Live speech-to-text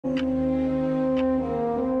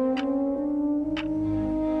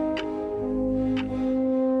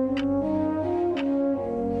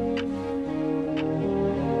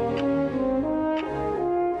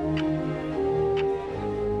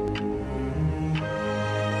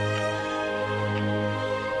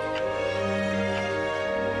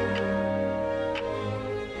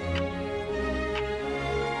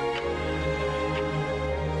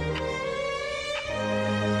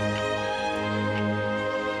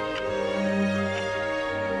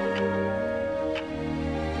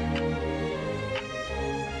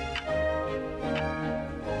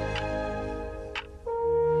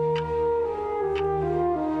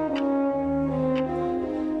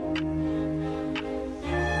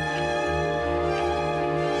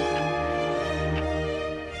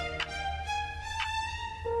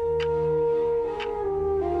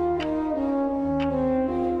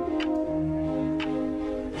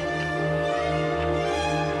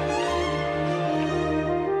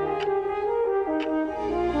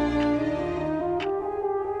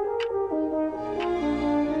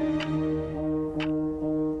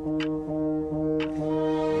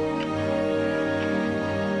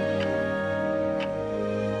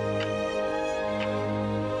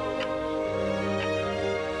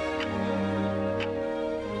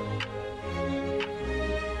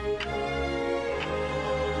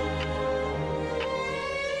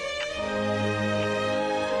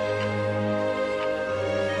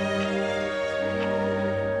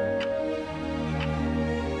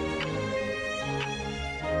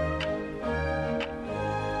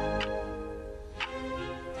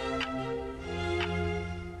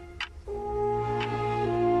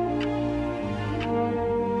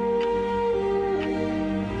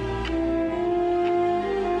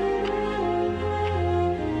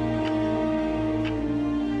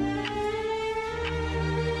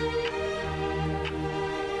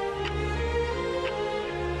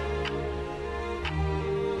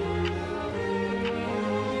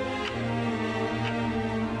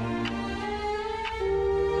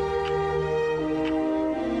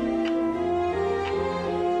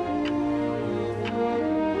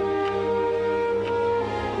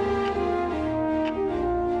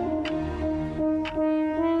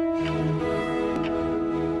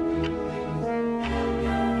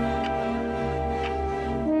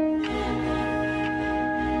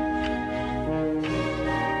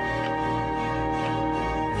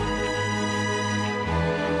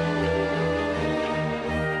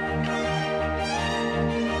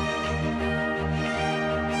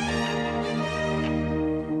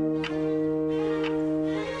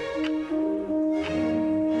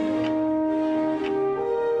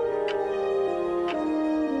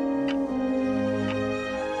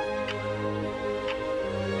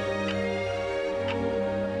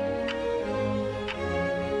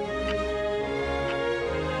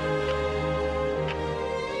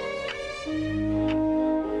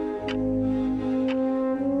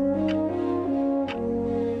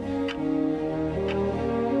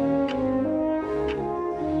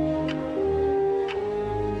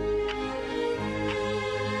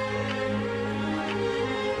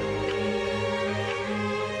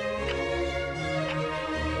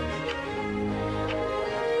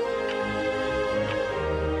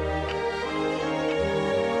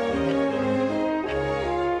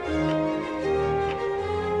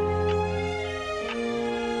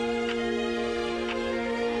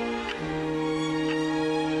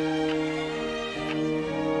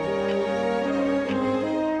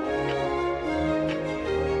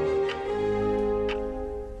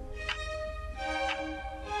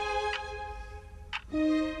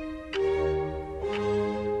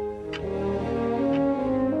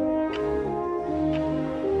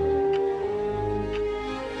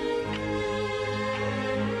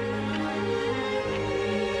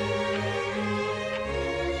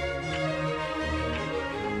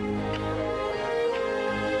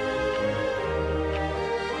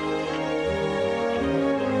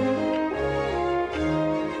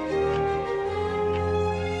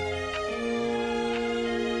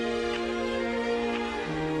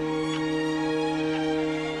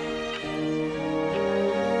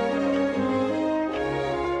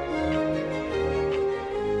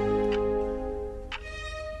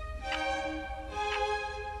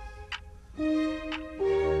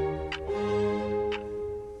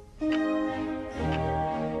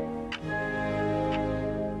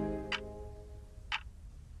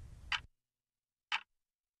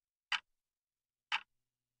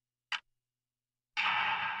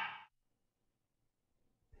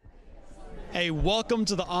Hey, welcome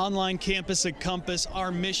to the online campus at Compass.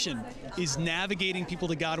 Our mission is navigating people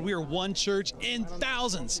to God. We are one church in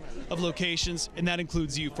thousands of locations, and that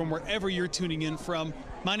includes you from wherever you're tuning in from.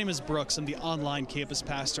 My name is Brooks. I'm the online campus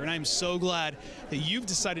pastor, and I'm so glad that you've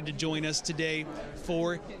decided to join us today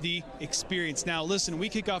for the experience. Now, listen, we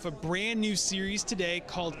kick off a brand new series today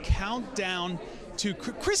called Countdown to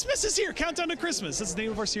Christmas is here. Countdown to Christmas. That's the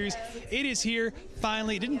name of our series. It is here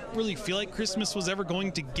finally. It didn't really feel like Christmas was ever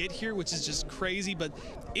going to get here, which is just crazy, but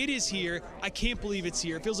it is here. I can't believe it's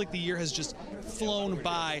here. It feels like the year has just flown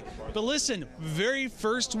by. But listen, very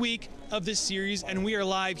first week of this series, and we are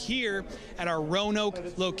live here at our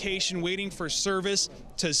Roanoke location waiting for service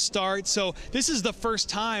to start. So this is the first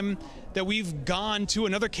time that we've gone to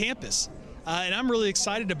another campus. And I'm really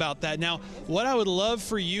excited about that. Now, what I would love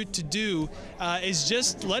for you to do is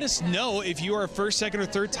just let us know if you are a first, second, or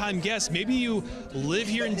third time guest. Maybe you live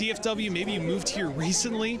here in DFW. Maybe you moved here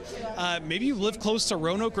recently. Maybe you live close to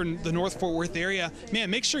Roanoke or the North Fort Worth area. Man,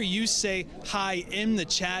 make sure you say hi in the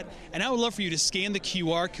chat. And I would love for you to scan the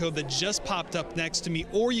QR code that just popped up next to me,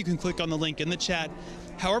 or you can click on the link in the chat.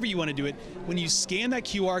 However you want to do it. When you scan that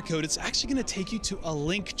QR code, it's actually going to take you to a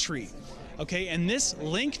link tree. Okay, and this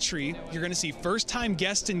link tree, you're going to see first-time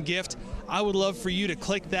guest and gift. I would love for you to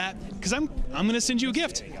click that because I'm going to send you a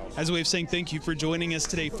gift as a way of saying thank you for joining us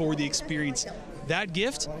today for the experience. That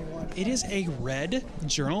gift, it is a red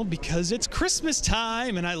journal because it's Christmas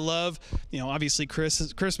time, and I love, obviously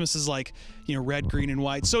Christmas is like, red, green, and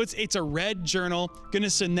white. So it's a red journal. Going to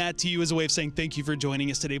send that to you as a way of saying thank you for joining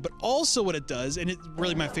us today. But also what it does, and it's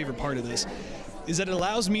really my favorite part of this, is that it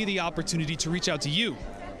allows me the opportunity to reach out to you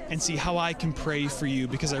and see how I can pray for you,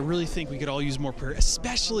 because I really think we could all use more prayer,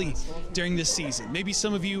 especially during this season. Maybe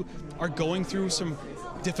some of you are going through some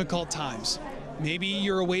difficult times. Maybe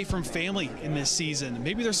you're away from family in this season.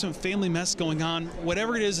 Maybe there's some family mess going on.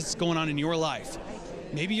 Whatever it is that's going on in your life.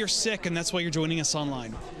 Maybe you're sick and that's why you're joining us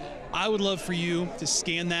online. I would love for you to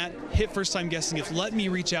scan that, hit first time guest and gift. Let me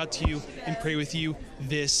reach out to you and pray with you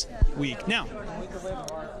this week. Now,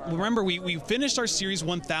 remember we finished our series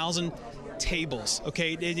 1000 tables.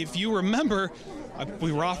 Okay, if you remember,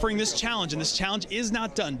 we were offering this challenge, and this challenge is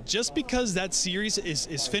not done. Just because that series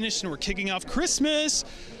is finished and we're kicking off Christmas,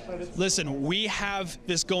 listen, we have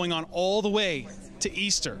this going on all the way to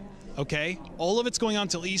Easter. Okay, all of it's going on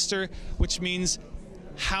till Easter, which means,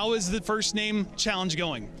 how is the first name challenge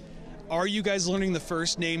going? Are you guys learning the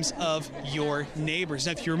first names of your neighbors?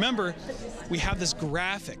 Now, if you remember, we have this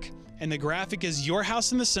graphic, and the graphic is your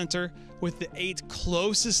house in the center with the 8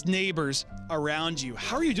 closest neighbors around you.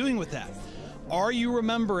 How are you doing with that? Are you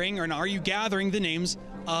remembering, or are you gathering the names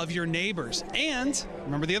of your neighbors? And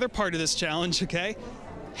remember the other part of this challenge, okay?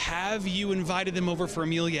 Have you invited them over for a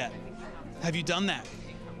meal yet? Have you done that?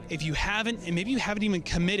 If you haven't, and maybe you haven't even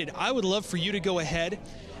committed, I would love for you to go ahead,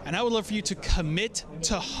 and I would love for you to commit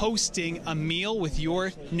to hosting a meal with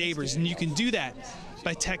your neighbors. And you can do that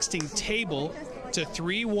by texting TABLE to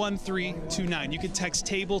 31329. You can text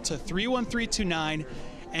TABLE to 31329.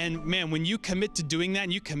 And man, when you commit to doing that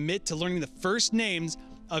and you commit to learning the first names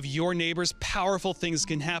of your neighbors, powerful things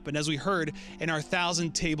can happen, as we heard in our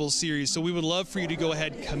 1000 Tables series. So we would love for you to go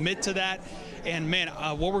ahead, commit to that. And man,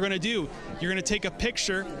 what we're going to do, you're going to take a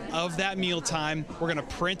picture of that mealtime. We're going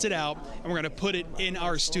to print it out, and we're going to put it in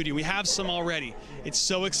our studio. We have some already. It's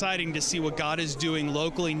so exciting to see what God is doing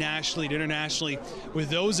locally, nationally, and internationally with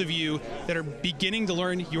those of you that are beginning to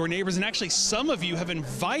learn your neighbors. And actually, some of you have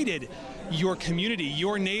invited your community,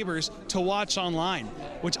 your neighbors, to watch online,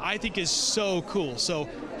 which I think is so cool. So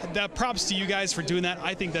that props to you guys for doing that.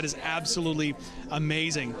 I think that is absolutely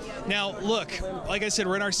amazing. Now, look, like I said,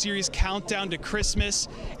 we're in our series Countdown to Christmas,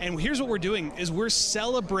 and here's what we're doing is we're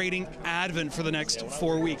celebrating Advent for the next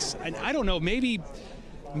 4 weeks. And I don't know, maybe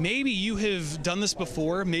you have done this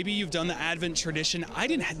before. Maybe you've done the Advent tradition. I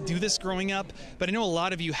didn't do this growing up, but I know a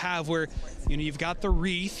lot of you have, where you've got the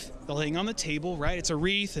wreath laying on the table, right? It's a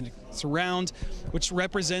wreath and it's round, which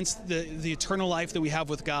represents the eternal life that we have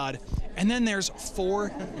with God. And then there's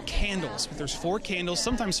 4 candles. There's 4 candles,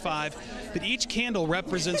 sometimes 5, but each candle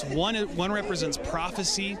represents one represents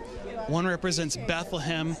prophecy, one represents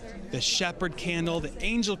Bethlehem, the shepherd candle, the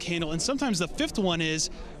angel candle, and sometimes the 5th one is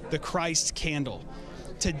the Christ candle.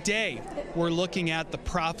 Today, we're looking at the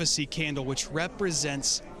prophecy candle, which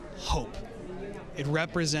represents hope. It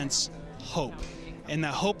represents hope, and the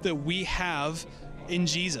hope that we have in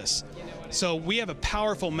Jesus. So we have a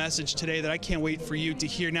powerful message today that I can't wait for you to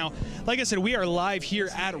hear. Now, like I said, we are live here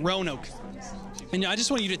at Roanoke. And I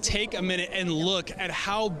just want you to take a minute and look at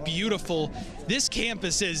how beautiful this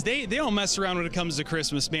campus is. They don't mess around when it comes to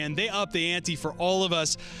Christmas, man. They up the ante for all of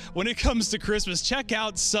us when it comes to Christmas. Check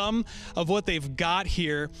out some of what they've got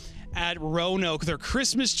here at Roanoke. Their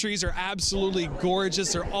Christmas trees are absolutely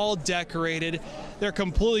gorgeous. They're all decorated. They're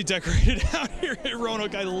completely decorated out here at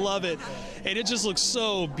Roanoke. I love it. And it just looks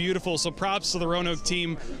so beautiful. So props to the Roanoke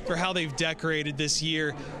team for how they've decorated this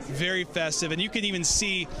year. Very festive. And you can even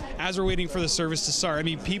see as we're waiting for the service to start, I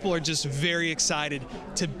mean, people are just very excited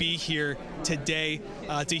to be here today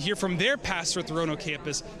to hear from their pastor at the Roanoke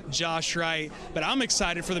campus, Josh Wright. But I'm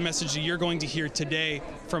excited for the message that you're going to hear today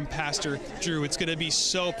from Pastor Drew. It's going to be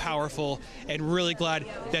so powerful, and really glad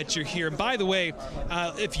that you're here. And by the way,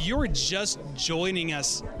 if you're just joining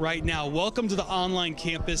us right now, welcome to the online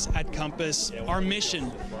campus at Compass. Our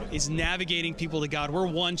mission is navigating people to God. We're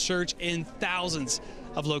one church in thousands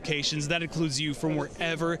of locations. That includes you from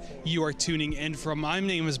wherever you are tuning in from. My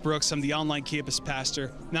name is Brooks. I'm the online campus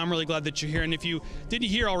pastor. Now I'm really glad that you're here. And if you didn't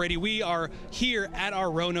hear already, we are here at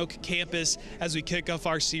our Roanoke campus as we kick off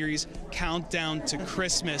our series, Countdown to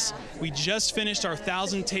Christmas. We just finished our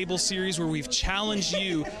 1,000 Table series where we've challenged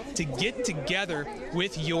you to get together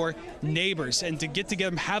with your neighbors and to get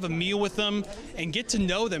together, have a meal with them, and get to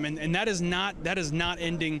know them. And that is not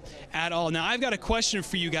ending at all. Now I've got a question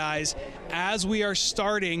for you guys as we are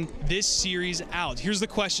starting this series out. Here's the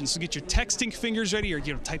question. So get your texting fingers ready, or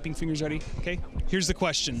typing fingers ready. Okay. Here's the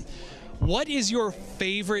question. What is your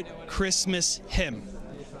favorite Christmas hymn?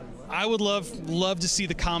 I would love to see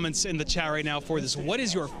the comments in the chat right now for this. What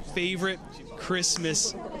is your favorite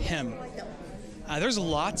Christmas hymn? There's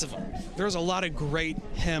lots of them. There's a lot of great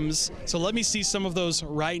hymns. So let me see some of those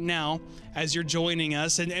right now as you're joining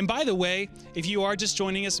us. And by the way, if you are just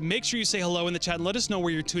joining us, make sure you say hello in the chat and let us know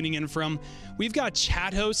where you're tuning in from. We've got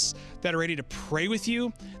chat hosts that are ready to pray with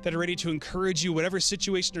you, that are ready to encourage you, whatever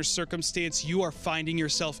situation or circumstance you are finding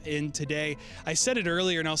yourself in today. I said it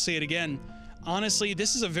earlier and I'll say it again. Honestly,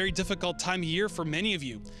 this is a very difficult time of year for many of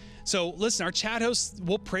you. So listen, our chat hosts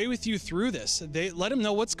will pray with you through this. Let them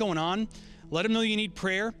know what's going on. Let them know you need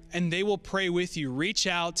prayer, and they will pray with you. Reach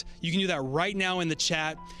out. You can do that right now in the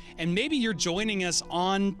chat. And maybe you're joining us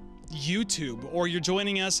on YouTube, or you're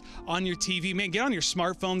joining us on your TV. Man, get on your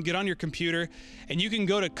smartphone, get on your computer, and you can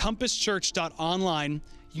go to compasschurch.online.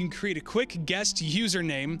 You can create a quick guest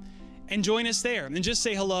username and join us there. And just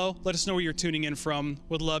say hello. Let us know where you're tuning in from.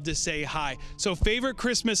 Would love to say hi. So favorite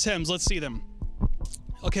Christmas hymns, let's see them.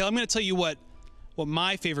 Okay, I'm going to tell you what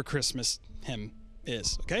my favorite Christmas hymn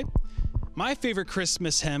is, okay? My favorite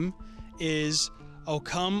Christmas hymn is O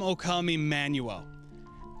Come, Emmanuel.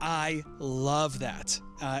 I love that.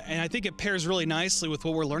 And I think it pairs really nicely with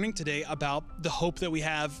what we're learning today about the hope that we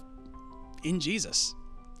have in Jesus.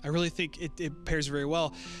 I really think it pairs very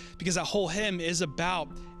well, because that whole hymn is about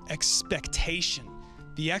expectation.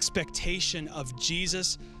 The expectation of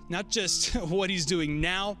Jesus, not just what he's doing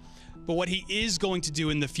now, but what he is going to do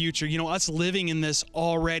in the future. You know, us living in this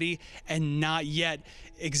already and not yet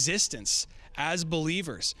existence as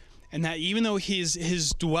believers. And that even though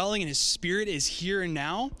his dwelling and his spirit is here and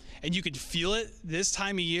now, and you can feel it this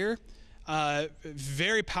time of year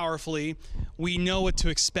very powerfully, we know what to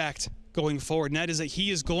expect going forward. And that is that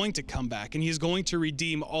he is going to come back and he is going to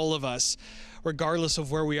redeem all of us, regardless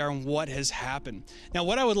of where we are and what has happened. Now,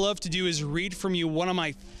 what I would love to do is read from you one of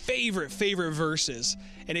my favorite verses,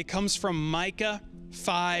 and it comes from Micah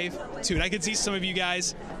 5:2. And I can see some of you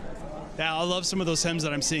guys, I love some of those hymns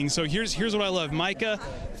that I'm seeing. So here's what I love. Micah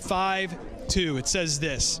 5:2. It says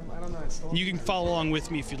this. You can follow along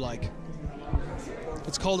with me if you'd like.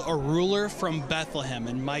 It's called A Ruler from Bethlehem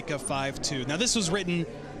in Micah 5:2. Now this was written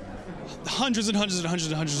hundreds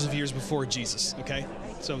of years before Jesus, okay?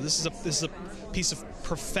 So this is a piece of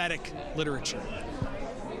prophetic literature.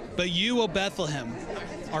 But you, O Bethlehem,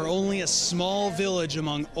 are only a small village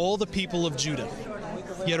among all the people of Judah.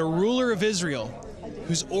 Yet a ruler of Israel,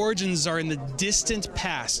 whose origins are in the distant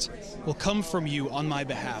past, will come from you on my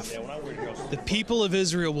behalf. The people of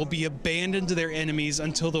Israel will be abandoned to their enemies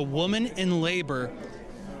until the woman in labor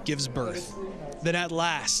gives birth. Then at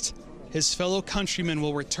last, his fellow countrymen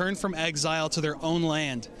will return from exile to their own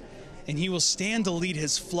land, and he will stand to lead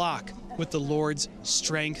his flock with the Lord's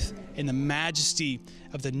strength in the majesty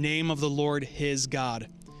of the name of the Lord his God.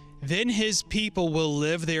 Then his people will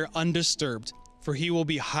live there undisturbed, for he will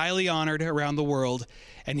be highly honored around the world,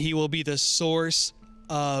 and he will be the source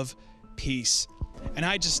of peace. And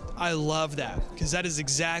I love that, because that is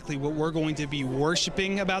exactly what we're going to be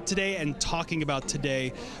worshiping about today and talking about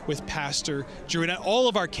today with Pastor Drew. And at all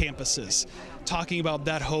of our campuses, talking about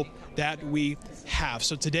that hope that we have.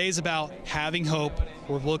 So today is about having hope.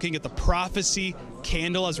 We're looking at the prophecy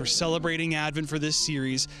candle as we're celebrating Advent for this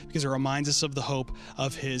series because it reminds us of the hope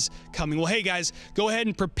of his coming. Well, hey guys, go ahead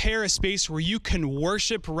and prepare a space where you can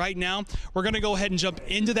worship right now. We're going to go ahead and jump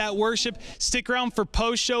into that worship. Stick around for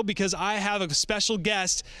post-show because I have a special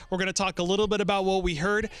guest. We're going to talk a little bit about what we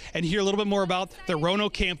heard and hear a little bit more about the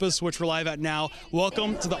Roanoke campus, which we're live at now.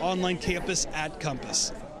 Welcome to the online campus at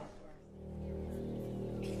Compass.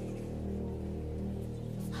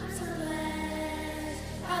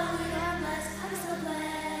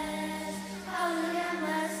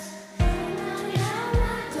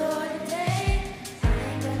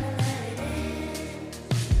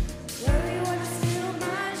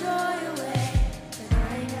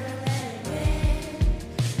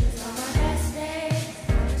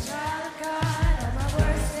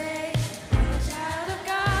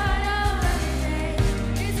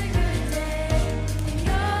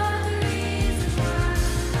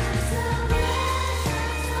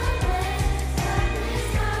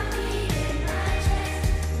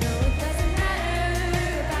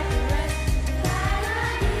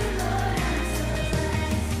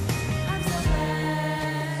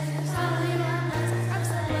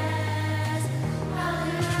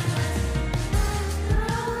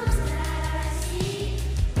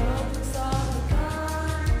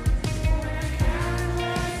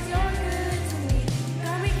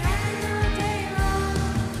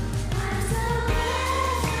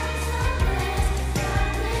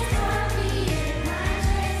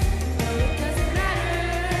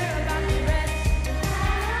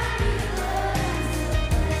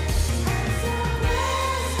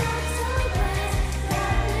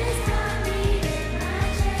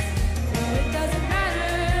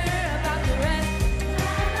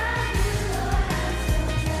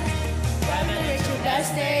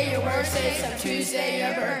 Tuesday,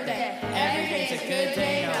 your birthday. Every day's a good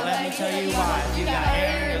day. Now let me tell you why. You got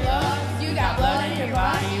air in your lungs. You got blood in your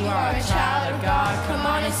body. You are a child of God. Come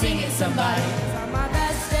on and sing it, somebody. On my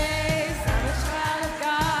best days, I'm a child of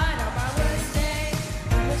God. On my worst days,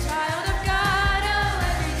 I'm a child of God. Oh,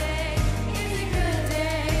 every day is a good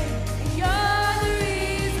day. And you're the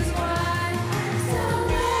reason why I'm so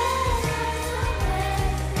blessed.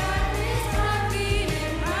 Got this heartbeat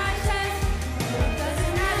in my chest. It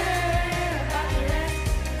doesn't matter.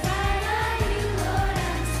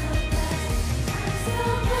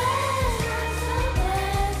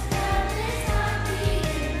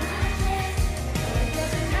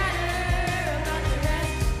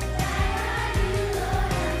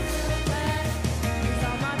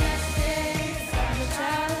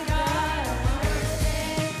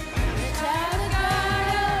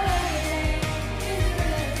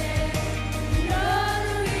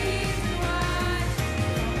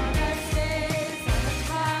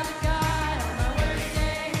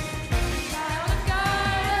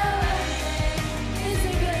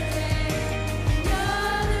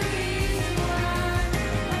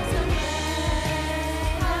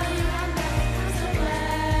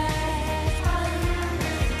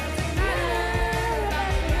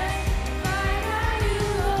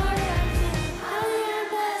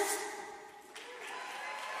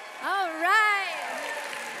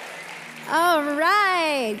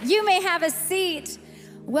 You may have a seat.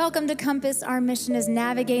 Welcome to Compass. Our mission is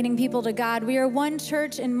navigating people to God. We are one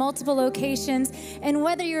church in multiple locations, and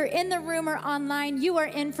whether you're in the room or online, you are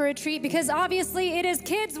in for a treat because obviously it is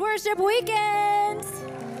Kids Worship Weekend.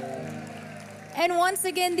 And once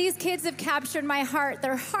again, these kids have captured my heart.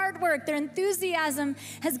 Their hard work, their enthusiasm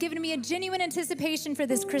has given me a genuine anticipation for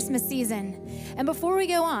this Christmas season. And before we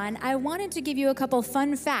go on, I wanted to give you a couple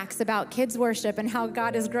fun facts about kids worship and how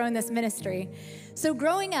God has grown this ministry. So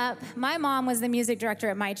growing up, my mom was the music director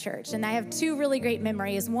at my church, and I have two really great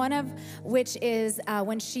memories, one of which is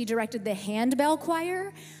when she directed the handbell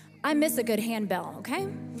choir. I miss a good handbell, okay?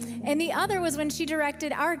 And the other was when she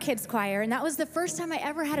directed our kids' choir, and that was the first time I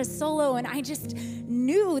ever had a solo, and I just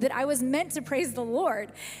knew that I was meant to praise the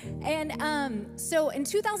Lord. And so in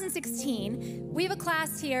 2016, we have a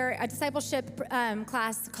class here, a discipleship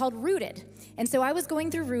class called Rooted. And so I was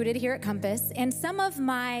going through Rooted here at Compass, and some of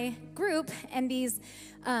my group and these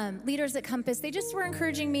leaders at Compass, they just were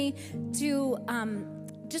encouraging me to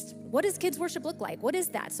just, what does kids worship look like? What is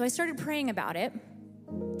that? So I started praying about it.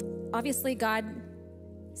 Obviously, God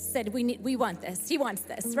said, we want this. He wants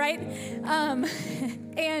this, right?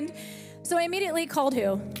 And so I immediately called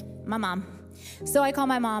who? My mom. So I call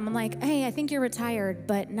my mom. I'm like, hey, I think you're retired,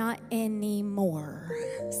 but not anymore.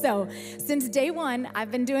 So since day one,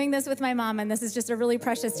 I've been doing this with my mom, and this is just a really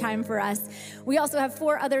precious time for us. We also have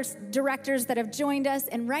 4 other directors that have joined us,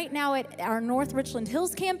 and right now at our North Richland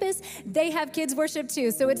Hills campus, they have kids worship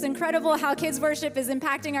too. So it's incredible how kids worship is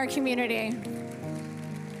impacting our community.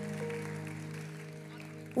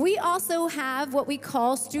 We also have what we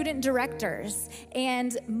call student directors,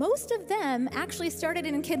 and most of them actually started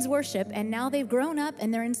in kids worship, and now they've grown up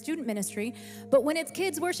and they're in student ministry. But when it's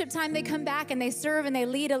kids worship time, they come back and they serve and they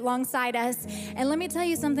lead alongside us. And let me tell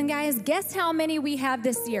you something, guys. Guess how many we have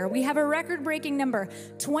this year? We have a record-breaking number.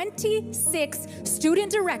 26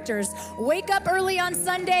 student directors wake up early on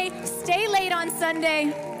Sunday, stay late on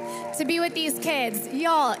Sunday to be with these kids.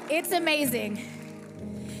 Y'all, it's amazing.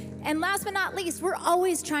 And last but not least, we're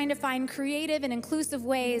always trying to find creative and inclusive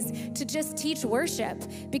ways to just teach worship,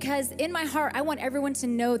 because in my heart, I want everyone to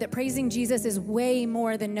know that praising Jesus is way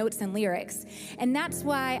more than notes and lyrics. And that's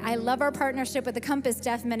why I love our partnership with the Compass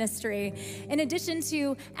Deaf Ministry. In addition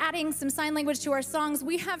to adding some sign language to our songs,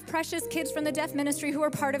 we have precious kids from the deaf ministry who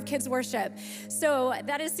are part of kids worship. So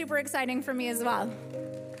that is super exciting for me as well.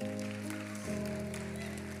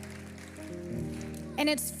 And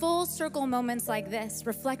it's full circle moments like this,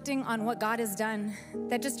 reflecting on what God has done,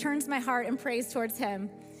 that just turns my heart in praise towards him.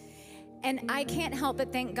 And I can't help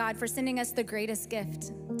but thank God for sending us the greatest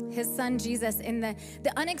gift, his son Jesus, in the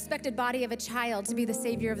unexpected body of a child to be the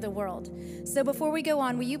Savior of the world. So before we go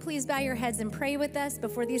on, will you please bow your heads and pray with us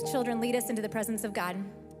before these children lead us into the presence of God?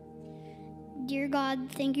 Dear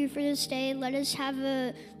God, thank you for this day. Let us have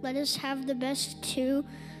the best 2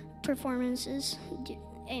 performances.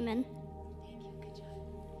 Amen.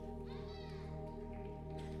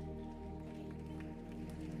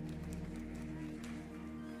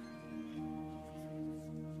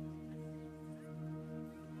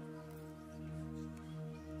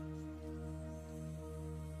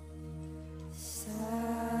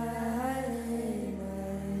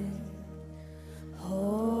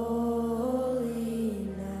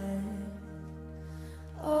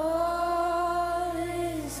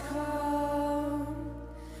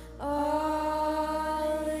 All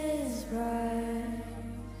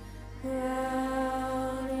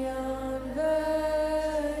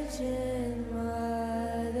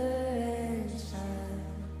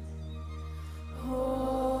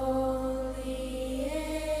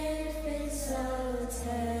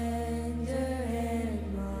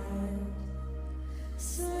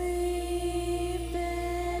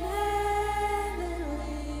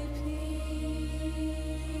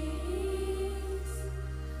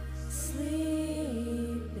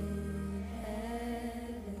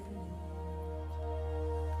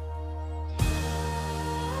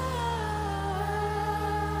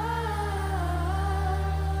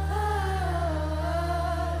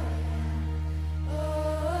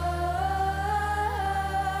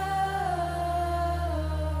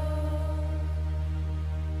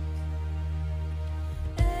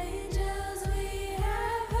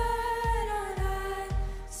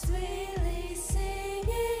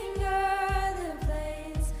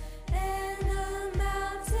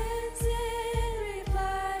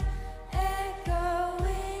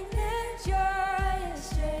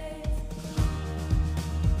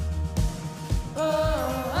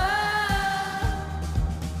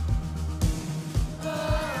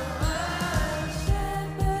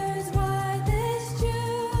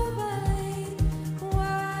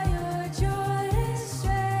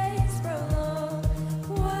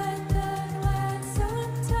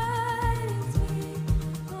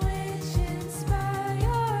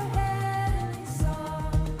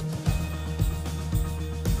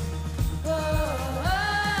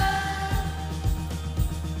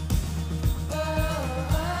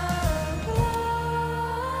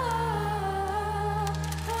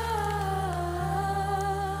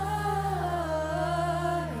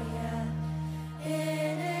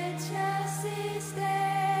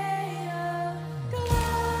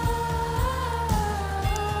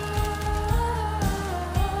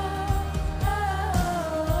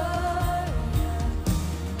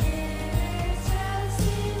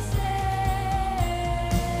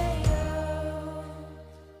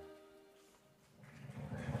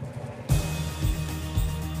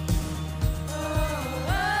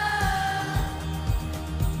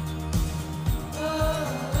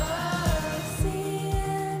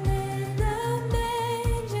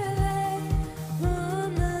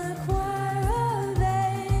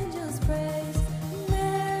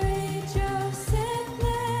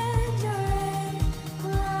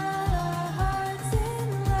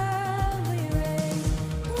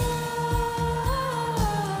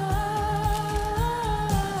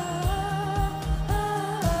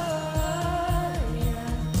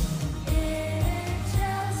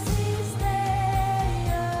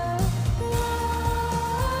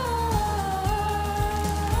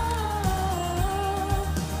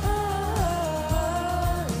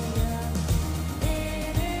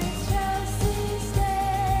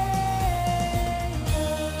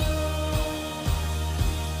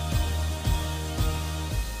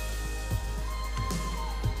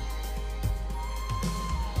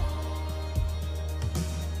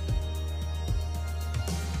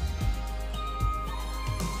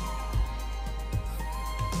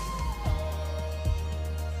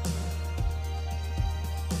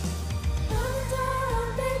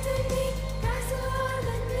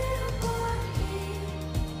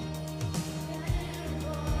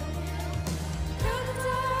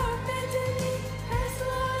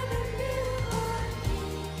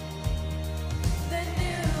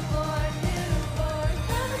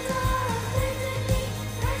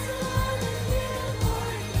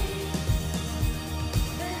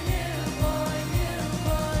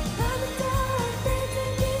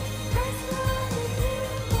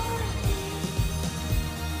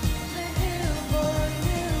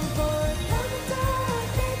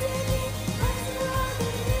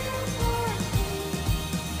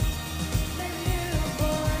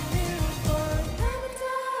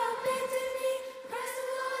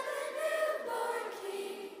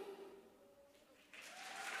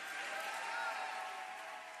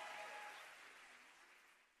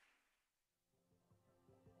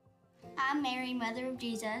I'm Mary, Mother of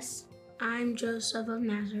Jesus. I'm Joseph of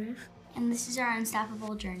Nazareth. And this is our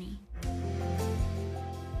unstoppable journey.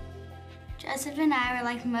 Joseph and I were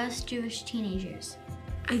like most Jewish teenagers.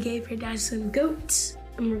 I gave her dad some goats,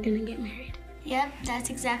 and we're gonna get married. Yep, that's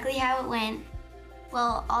exactly how it went.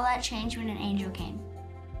 Well, all that changed when an angel came.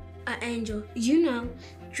 An angel, you know,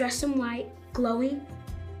 dressed in white, glowing.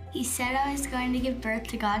 He said I was going to give birth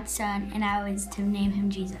to God's son, and I was to name him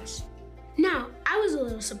Jesus. Now, I was a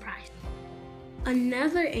little surprised.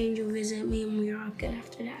 Another angel visited me, and we were all good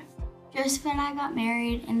after that. Joseph and I got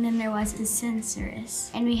married, and then there was a census,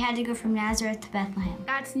 and we had to go from Nazareth to Bethlehem.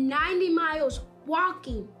 That's 90 miles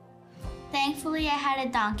walking. Thankfully, I had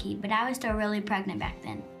a donkey, but I was still really pregnant back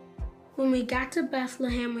then. When we got to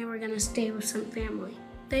Bethlehem, we were gonna stay with some family.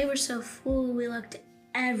 They were so full, we looked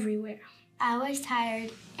everywhere. I was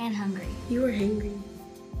tired and hungry. You were hungry.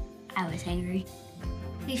 I was hungry.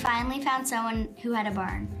 We finally found someone who had a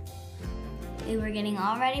barn. We were getting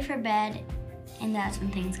all ready for bed, and that's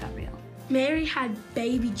when things got real. Mary had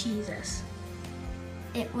baby Jesus.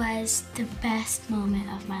 It was the best moment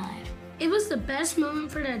of my life. It was the best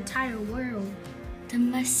moment for the entire world. The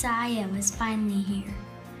Messiah was finally here.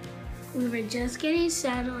 We were just getting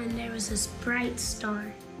settled, and there was this bright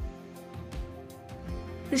star.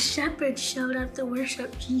 The shepherds showed up to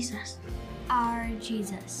worship Jesus. Our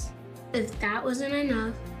Jesus. If that wasn't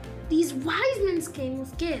enough, these wise men came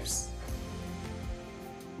with gifts.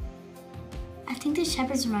 I think the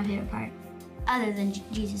shepherds were my favorite part. Other than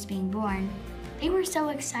Jesus being born, they were so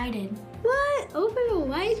excited. What? Over a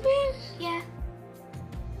wise man? Yeah.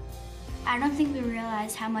 I don't think we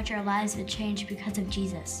realized how much our lives would change because of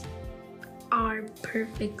Jesus. Our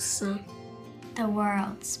perfect son. The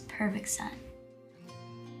world's perfect son.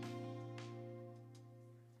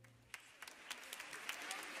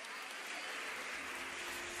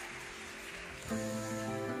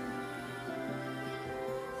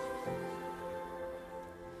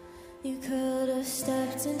 You could have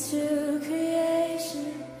stepped into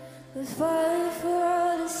creation with fire for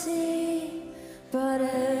all to see, brought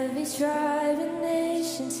every tribe and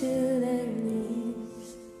nation to their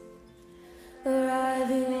knees,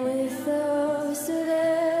 arriving with the host of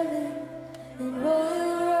heaven in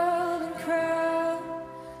royal robe and crown,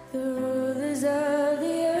 the rulers of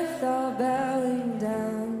the earth all bowing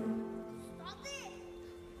down.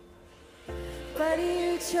 But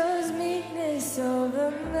you chose meekness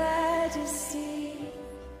over majesty,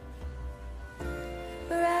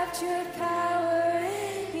 wrapped your power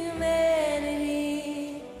in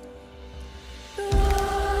humanity.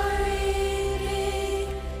 Glory be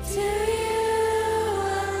to you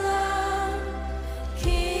alone,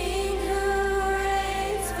 King who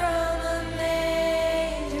reigns from a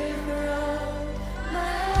manger throne.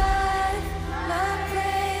 My life, my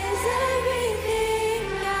praise, everything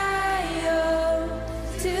I owe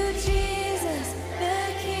to Jesus, the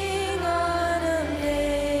King on a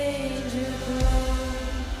manger throne.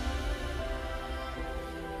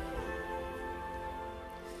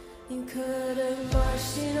 You could have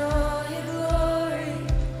marched in all your glory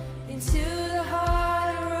into the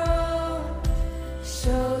heart of Rome,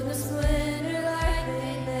 showed the splendor like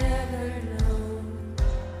they never known.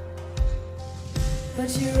 But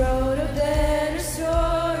you wrote a better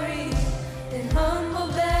story in humble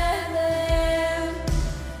Bethlehem,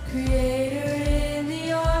 creator in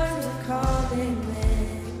the arms of common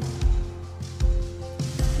men.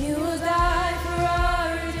 You will die for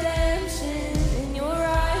our redemption, in your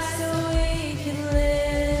eyes so we can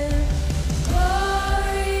live.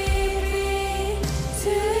 Glory be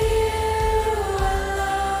to you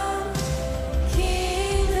alone,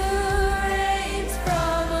 King who reigns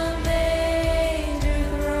from a manger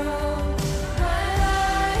throne. My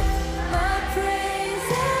life, my praise,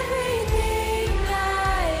 everything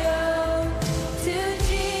I owe to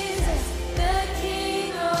Jesus, the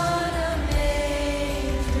King on a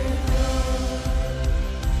manger throne.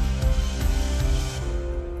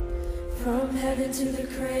 From heaven to the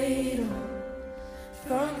cradle,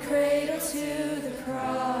 from cradle to the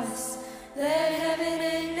cross, let heaven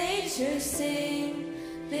and nature sing,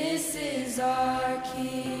 this is our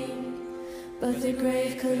King. But the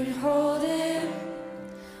grave couldn't hold him,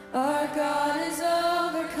 our God is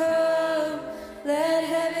overcome. Let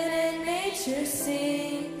heaven and nature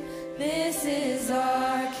sing, this is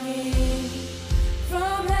our King.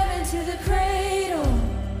 From heaven to the cradle,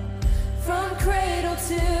 from cradle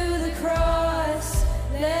to the cross,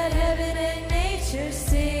 let heaven and nature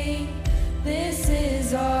sing, this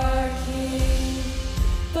is our King.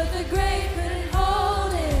 But the grave couldn't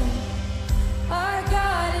hold him, our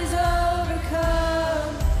God is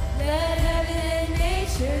overcome. Let heaven and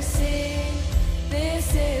nature sing,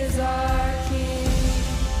 this is our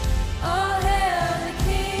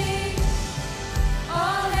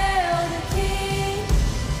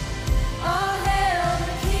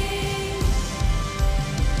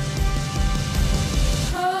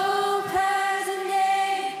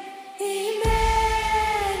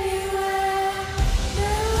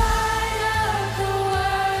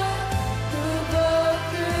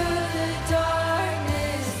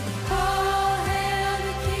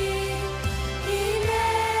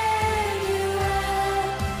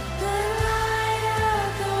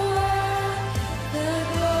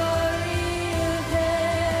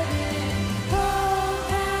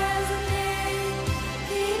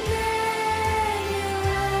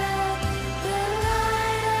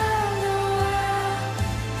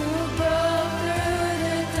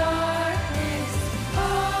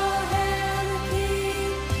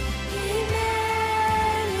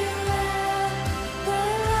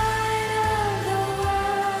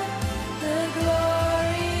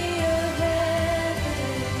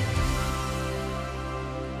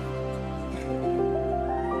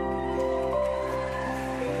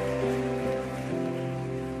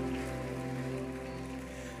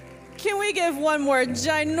Can we give one more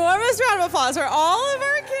ginormous round of applause for all of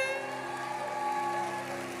our kids?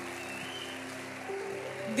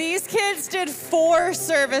 These kids did 4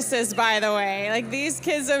 services, by the way. Like, these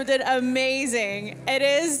kids did amazing. It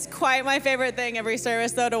is quite my favorite thing every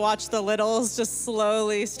service, though, to watch the littles just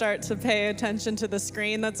slowly start to pay attention to the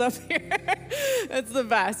screen that's up here. It's the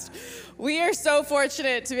best. We are so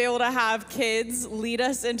fortunate to be able to have kids lead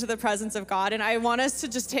us into the presence of God, and I want us to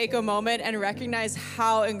just take a moment and recognize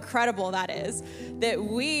how incredible that is, that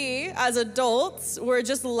we, as adults, were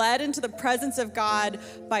just led into the presence of God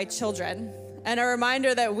by children. And a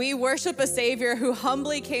reminder that we worship a Savior who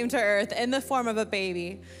humbly came to earth in the form of a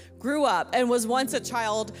baby, grew up, and was once a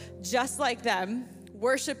child just like them,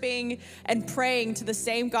 worshiping and praying to the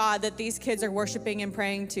same God that these kids are worshiping and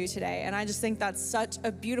praying to today. And I just think that's such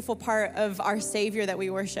a beautiful part of our Savior that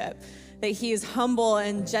we worship, that he is humble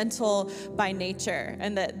and gentle by nature,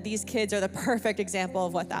 and that these kids are the perfect example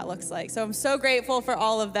of what that looks like. So I'm so grateful for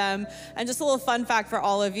all of them. And just a little fun fact for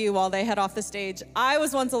all of you while they head off the stage. I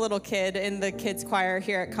was once a little kid in the kids choir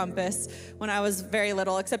here at Compass when I was very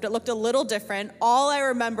little, except it looked a little different. All I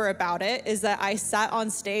remember about it is that I sat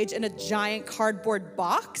on stage in a giant cardboard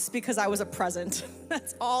box because I was a present.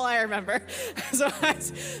 That's all I remember. So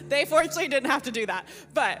they fortunately didn't have to do that.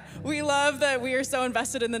 But we love that we are so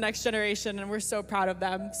invested in the next generation, and we're so proud of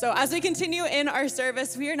them. So as we continue in our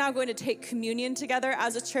service, we are now going to take communion together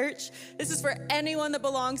as a church. This is for anyone that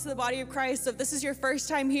belongs to the body of Christ. So if this is your first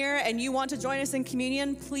time here and you want to join us in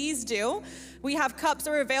communion, please do. We have cups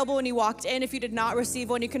that are available when you walked in. If you did not receive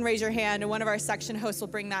one, you can raise your hand, and one of our section hosts will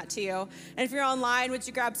bring that to you. And if you're online, would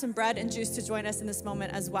you grab some bread and juice to join us in this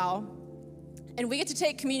moment as well? And we get to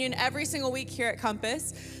take communion every single week here at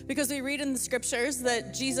Compass because we read in the scriptures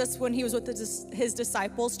that Jesus, when he was with his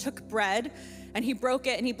disciples, took bread and he broke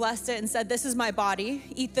it and he blessed it and said, "This is my body,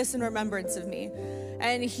 eat this in remembrance of me."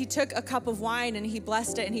 And he took a cup of wine and he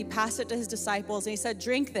blessed it and he passed it to his disciples and he said,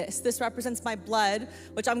 "Drink this. This represents my blood,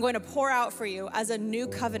 which I'm going to pour out for you as a new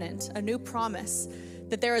covenant, a new promise,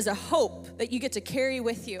 that there is a hope that you get to carry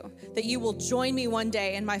with you, that you will join me one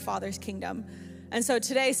day in my Father's kingdom." And so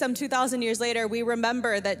today, some 2,000 years later, we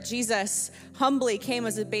remember that Jesus humbly came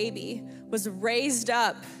as a baby, was raised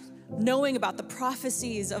up, knowing about the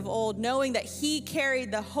prophecies of old, knowing that he carried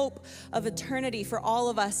the hope of eternity for all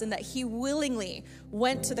of us, and that he willingly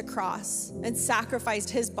went to the cross and sacrificed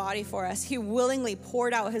his body for us. He willingly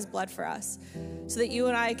poured out his blood for us so that you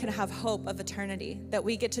and I can have hope of eternity, that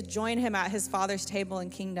we get to join him at his Father's table in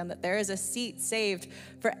kingdom, that there is a seat saved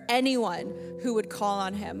for anyone who would call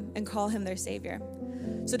on him and call him their Savior.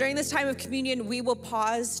 So during this time of communion, we will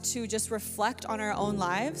pause to just reflect on our own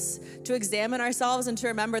lives, to examine ourselves, and to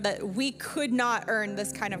remember that we could not earn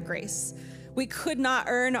this kind of grace. We could not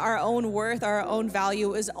earn our own worth, our own value.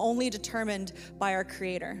 It was only determined by our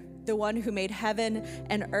Creator, the one who made heaven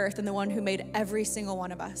and earth, and the one who made every single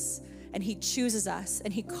one of us. And he chooses us,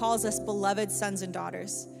 and he calls us beloved sons and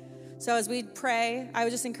daughters. So as we pray, I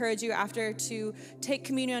would just encourage you after to take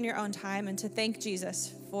communion on your own time and to thank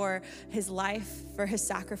Jesus for his life, for his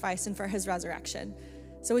sacrifice, and for his resurrection.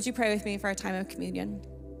 So would you pray with me for our time of communion?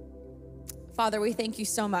 Father, we thank you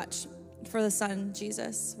so much for the Son,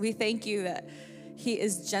 Jesus. We thank you that he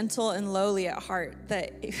is gentle and lowly at heart,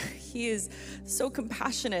 that he is so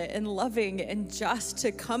compassionate and loving and just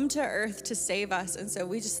to come to earth to save us. And so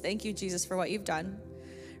we just thank you, Jesus, for what you've done.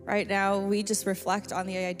 Right now, we just reflect on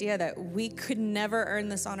the idea that we could never earn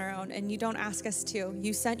this on our own, and you don't ask us to.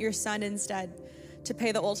 You sent your Son instead to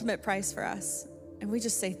pay the ultimate price for us. And we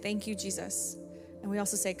just say, thank you, Jesus. And we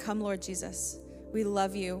also say, come, Lord Jesus. We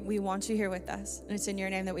love you. We want you here with us. And it's in your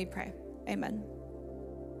name that we pray. Amen.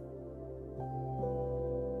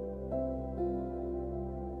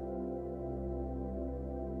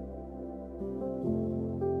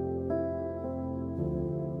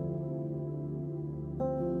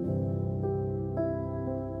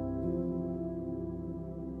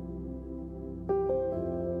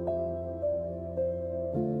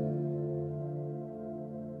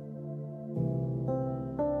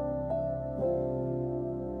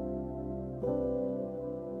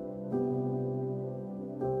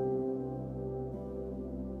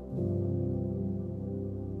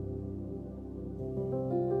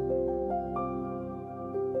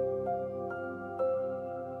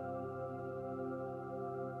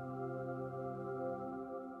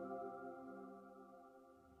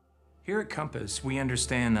 Here at Compass, we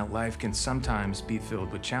understand that life can sometimes be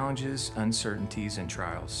filled with challenges, uncertainties, and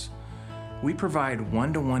trials. We provide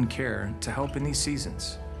one-to-one care to help in these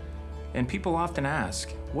seasons. And people often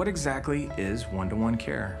ask, what exactly is one-to-one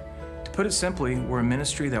care? To put it simply, we're a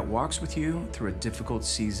ministry that walks with you through a difficult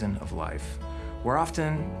season of life. We're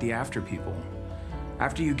often the after people.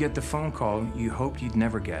 After you get the phone call you hoped you'd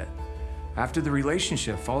never get. After the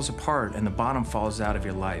relationship falls apart and the bottom falls out of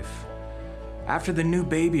your life. After the new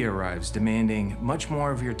baby arrives demanding much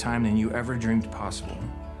more of your time than you ever dreamed possible.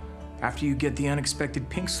 After you get the unexpected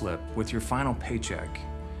pink slip with your final paycheck.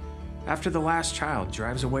 After the last child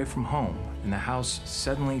drives away from home and the house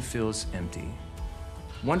suddenly feels empty.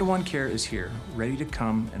 One-to-one care is here, ready to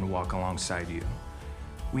come and walk alongside you.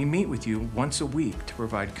 We meet with you once a week to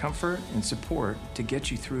provide comfort and support to get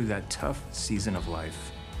you through that tough season of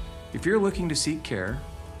life. If you're looking to seek care,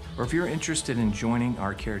 or if you're interested in joining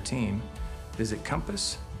our care team, visit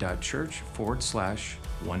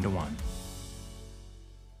compass.church/one-to-one.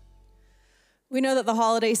 We know that the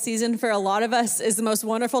holiday season for a lot of us is the most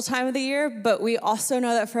wonderful time of the year, but we also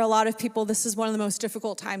know that for a lot of people, this is one of the most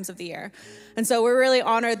difficult times of the year. And so we're really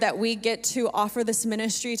honored that we get to offer this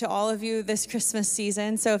ministry to all of you this Christmas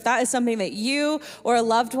season. So if that is something that you or a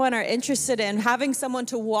loved one are interested in, having someone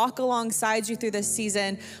to walk alongside you through this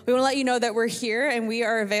season, we want to let you know that we're here and we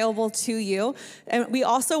are available to you. And we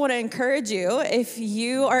also want to encourage you, if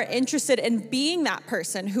you are interested in being that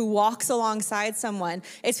person who walks alongside someone,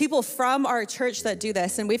 it's people from our church that do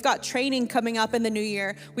this, and we've got training coming up in the new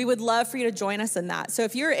year. We would love for you to join us in that. So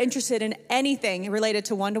if you're interested in anything related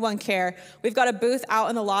to one-to-one care, we've got a booth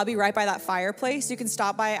out in the lobby right by that fireplace. You can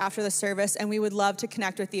stop by after the service, and we would love to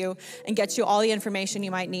connect with you and get you all the information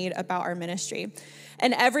you might need about our ministry.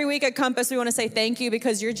 And every week at Compass, we want to say thank you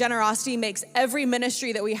because your generosity makes every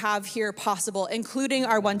ministry that we have here possible, including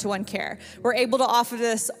our one-to-one care. We're able to offer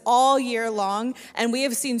this all year long, and we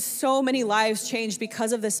have seen so many lives change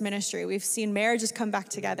because of this ministry. We've seen marriages come back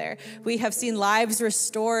together. We have seen lives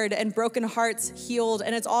restored and broken hearts healed,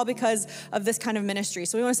 and it's all because of this kind of ministry.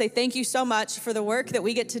 So we want to say thank you so much for the work that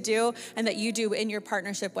we get to do and that you do in your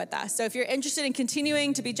partnership with us. So if you're interested in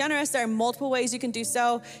continuing to be generous, there are multiple ways you can do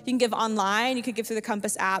so. You can give online, you could give through the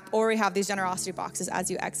Compass app, or we have these generosity boxes as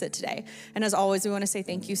you exit today. And as always, we want to say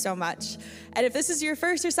thank you so much. And if this is your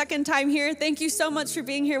first or second time here, thank you so much for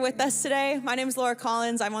being here with us today. My name is Laura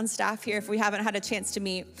Collins. I'm on staff here if we haven't had a chance to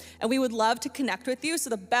meet. And we would love to connect with you. So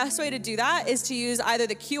the best way to do that is to use either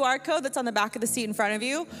the QR code that's on the back of the seat in front of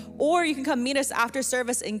you, or you can come meet us after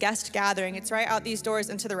service in guest gathering. It's right out these doors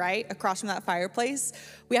and to the right, across from that fireplace.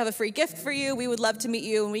 We have a free gift for you. We would love to meet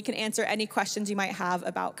you, and we can answer any questions you might have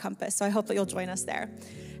about Compass. So I hope that you'll join us there.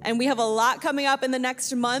 And we have a lot coming up in the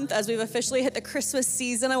next month as we've officially hit the Christmas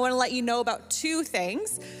season. I want to let you know about two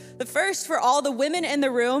things. The first, for all the women in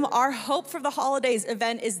the room, our Hope for the Holidays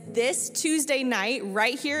event is this Tuesday night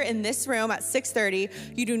right here in this room at 6:30.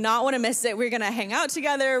 You do not want to miss it. We're going to hang out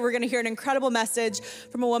together. We're going to hear an incredible message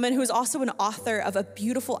from a woman who is also an author of a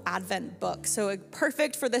beautiful Advent book. So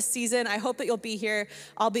perfect for this season. I hope that you'll be here.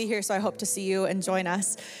 I'll be here, so I hope to see you and join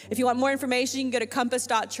us. If you want more information, you can go to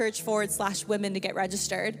compass.church/women to get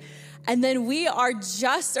registered. And then we are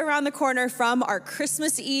just around the corner from our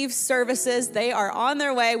Christmas Eve services. They are on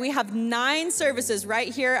their way. We have 9 services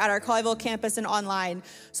right here at our Colleyville campus and online.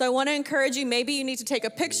 So I want to encourage you, maybe you need to take a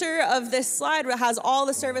picture of this slide that has all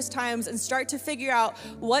the service times and start to figure out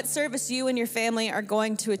what service you and your family are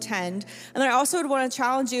going to attend. And then I also would want to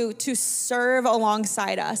challenge you to serve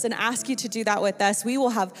alongside us and ask you to do that with us. We will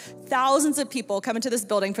have thousands of people come into this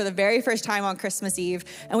building for the very first time on Christmas Eve,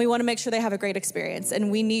 and we want to make sure they have a great experience, and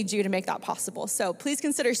we need you to make that possible. So please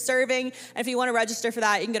consider serving. And if you want to register for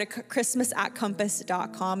that, you can go to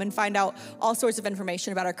christmas@compass.com and find out all sorts of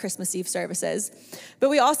information about our Christmas Eve services. But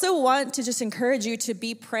we also want to just encourage you to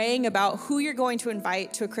be praying about who you're going to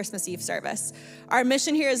invite to a Christmas Eve service. Our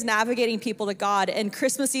mission here is navigating people to God, and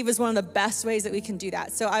Christmas Eve is one of the best ways that we can do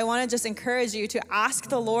that. So I want to just encourage you to ask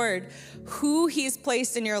the Lord who He's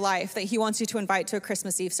placed in your life that He wants you to invite to a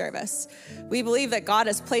Christmas Eve service. We believe that God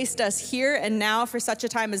has placed us here and now for such a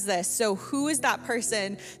time as this. So who is that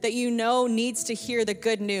person that you know needs to hear the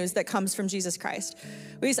good news that comes from Jesus Christ?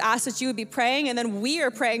 We just ask that you would be praying, and then we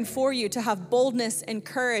are praying for you to have boldness and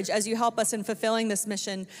courage as you help us in fulfilling this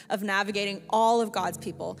mission of navigating all of God's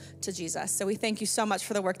people to Jesus. So we thank you so much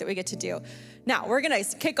for the work that we get to do. Now, we're going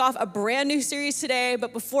to kick off a brand new series today,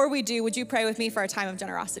 but before we do, would you pray with me for our time of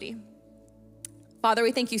generosity? Father,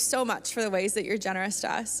 we thank you so much for the ways that you're generous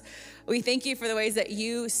to us. We thank you for the ways that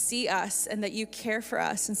you see us and that you care for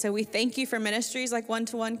us. And so we thank you for ministries like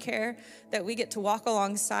one-to-one care, that we get to walk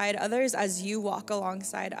alongside others as you walk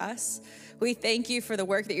alongside us. We thank you for the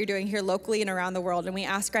work that you're doing here locally and around the world. And we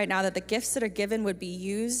ask right now that the gifts that are given would be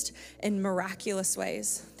used in miraculous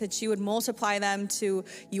ways, that you would multiply them to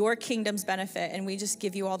your kingdom's benefit. And we just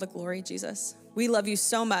give you all the glory, Jesus. We love you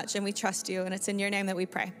so much and we trust you. And it's in your name that we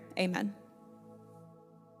pray. Amen.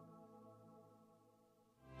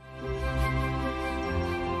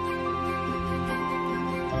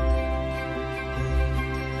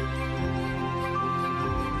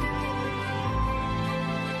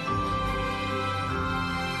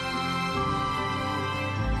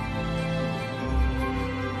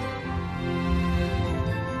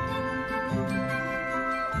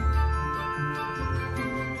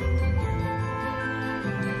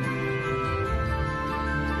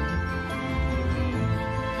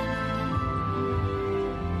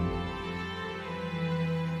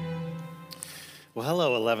 Well,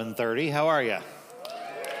 hello, 11:30. How are you?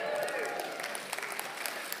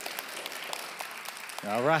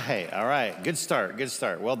 All right. Good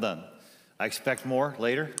start. Well done. I expect more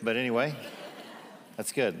later, but anyway,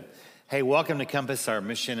 that's good. Hey, welcome to Compass. Our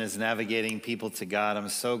mission is navigating people to God. I'm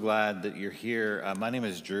so glad that you're here. My name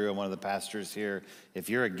is Drew. I'm one of the pastors here. If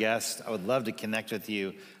you're a guest, I would love to connect with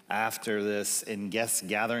you after this in guest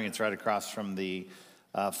gathering. It's right across from the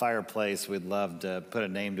fireplace. We'd love to put a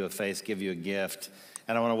name to a face, give you a gift.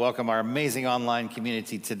 And I want to welcome our amazing online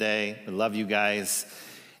community today. We love you guys.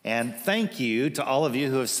 And thank you to all of you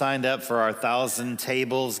who have signed up for our 1,000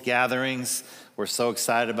 tables gatherings. We're so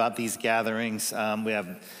excited about these gatherings. We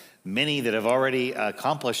have many that have already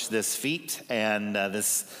accomplished this feat and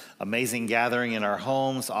this amazing gathering in our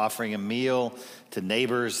homes, offering a meal to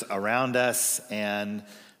neighbors around us. And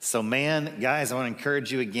so, man, guys, I want to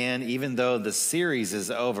encourage you again, even though the series is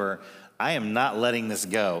over, I am not letting this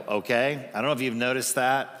go, okay? I don't know if you've noticed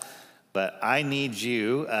that, but I need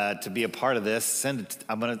you to be a part of this.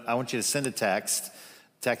 I want you to send a text.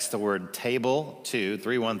 Text the word table to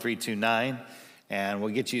 31329, and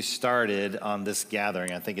we'll get you started on this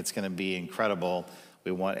gathering. I think it's going to be incredible.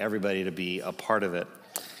 We want everybody to be a part of it.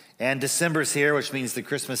 And December's here, which means the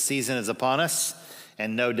Christmas season is upon us.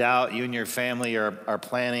 And no doubt you and your family are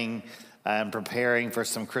planning and preparing for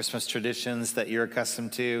some Christmas traditions that you're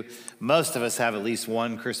accustomed to. Most of us have at least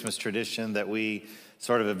one Christmas tradition that we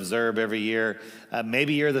sort of observe every year.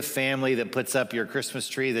 Maybe you're the family that puts up your Christmas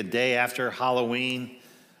tree the day after Halloween.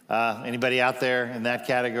 Anybody out there in that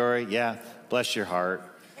category? Yeah, bless your heart.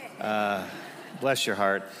 Bless your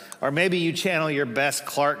heart. Or maybe you channel your best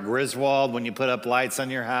Clark Griswold when you put up lights on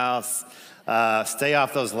your house. Stay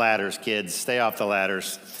off those ladders, kids. Stay off the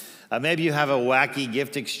ladders. Maybe you have a wacky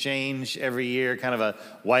gift exchange every year, kind of a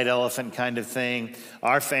white elephant kind of thing.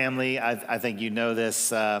 Our family, I think you know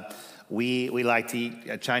this, we like to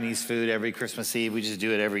eat Chinese food every Christmas Eve. We just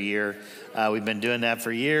do it every year. We've been doing that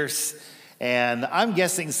for years. And I'm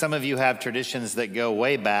guessing some of you have traditions that go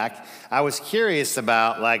way back. I was curious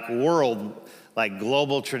about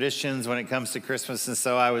global traditions when it comes to Christmas, and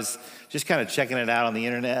so I was just kind of checking it out on the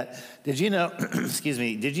internet. Did you know,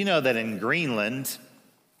 did you know that in Greenland,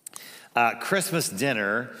 Christmas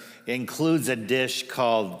dinner includes a dish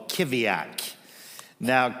called kiviak?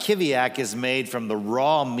 Now, kiviak is made from the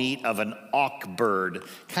raw meat of an auk bird.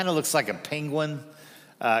 Kind of looks like a penguin.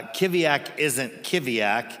 Kiviak isn't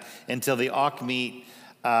kiviak until the auk meat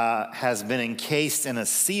has been encased in a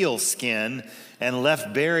seal skin and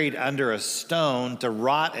left buried under a stone to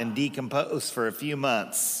rot and decompose for a few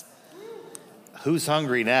months. Who's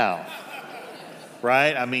hungry now?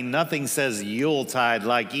 Right? I mean, nothing says Yuletide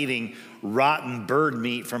like eating rotten bird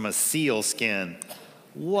meat from a seal skin.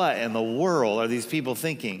 What in the world are these people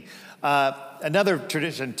thinking? Another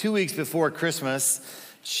tradition, 2 weeks before Christmas,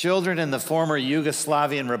 children in the former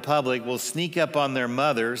Yugoslavian Republic will sneak up on their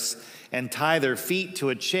mothers and tie their feet to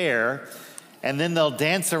a chair, and then they'll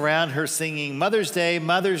dance around her singing, Mother's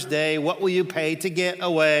Day, what will you pay to get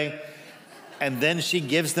away? And then she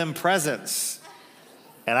gives them presents.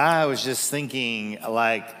 And I was just thinking,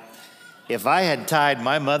 if I had tied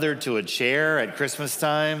my mother to a chair at Christmas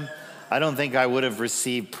time, I don't think I would have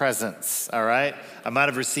received presents, all right? I might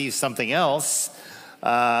have received something else.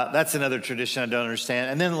 That's another tradition I don't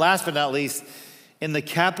understand. And then last but not least, in the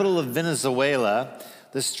capital of Venezuela,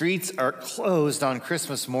 the streets are closed on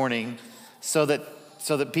Christmas morning so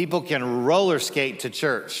that people can roller skate to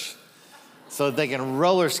church. So that they can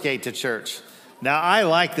roller skate to church. Now, I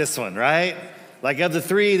like this one, right? Like of the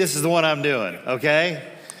three, this is the one I'm doing, okay?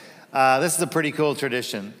 This is a pretty cool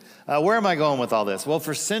tradition. Where am I going with all this? Well,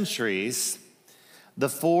 for centuries, the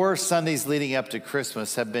 4 Sundays leading up to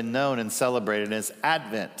Christmas have been known and celebrated as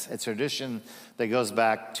Advent, a tradition that goes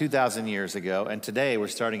back 2,000 years ago. And today we're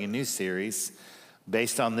starting a new series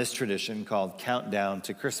based on this tradition called Countdown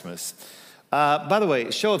to Christmas. By the way,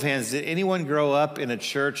 show of hands, did anyone grow up in a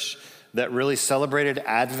church that really celebrated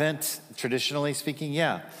Advent, traditionally speaking?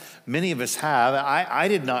 Yeah, many of us have. I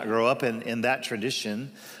did not grow up in that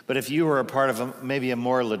tradition, but if you were a part of maybe a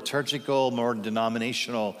more liturgical, more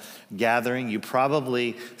denominational gathering, you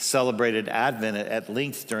probably celebrated Advent at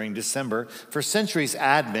length during December. For centuries,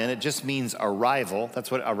 Advent, it just means arrival.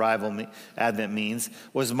 That's what Advent means,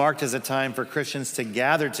 was marked as a time for Christians to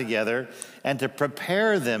gather together and to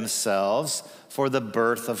prepare themselves for the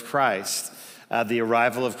birth of Christ, the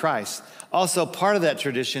arrival of Christ. Also, part of that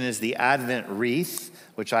tradition is the Advent wreath,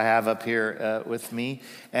 which I have up here with me,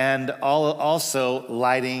 and also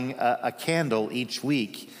lighting a candle each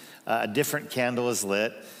week. A different candle is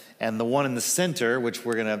lit, and the one in the center, which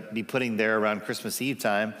we're going to be putting there around Christmas Eve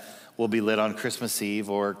time, will be lit on Christmas Eve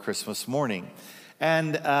or Christmas morning.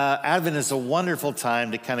 And Advent is a wonderful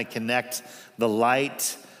time to kind of connect the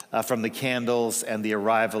light from the candles and the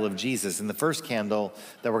arrival of Jesus. And the first candle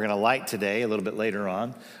that we're going to light today, a little bit later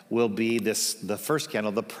on, will be the first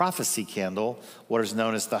candle, the prophecy candle, what is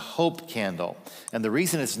known as the hope candle. And the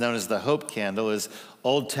reason it's known as the hope candle is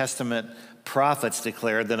Old Testament prophets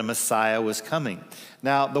declared that a Messiah was coming.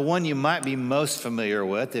 Now, the one you might be most familiar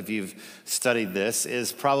with, if you've studied this,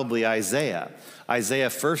 is probably Isaiah. Isaiah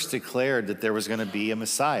first declared that there was going to be a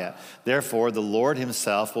Messiah. Therefore, the Lord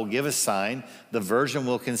himself will give a sign. The virgin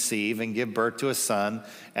will conceive and give birth to a son,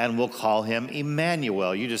 and will call him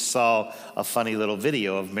Emmanuel. You just saw a funny little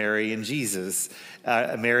video of Mary and Jesus,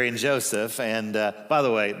 Mary and Joseph. And by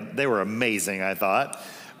the way, they were amazing, I thought.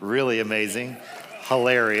 Really amazing.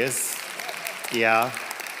 Hilarious. Yeah.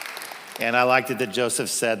 And I liked it that Joseph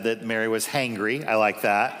said that Mary was hangry. I like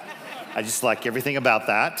that. I just like everything about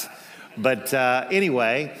that. But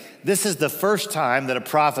anyway, this is the first time that a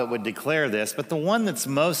prophet would declare this, but the one that's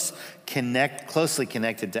most closely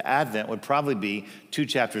connected to Advent would probably be 2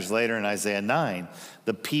 chapters later in Isaiah 9.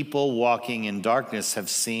 The people walking in darkness have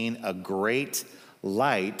seen a great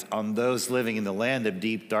light. On those living in the land of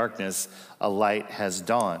deep darkness, a light has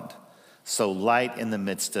dawned. So light in the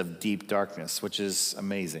midst of deep darkness, which is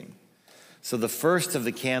amazing. So the first of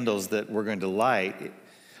the candles that we're going to light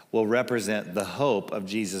will represent the hope of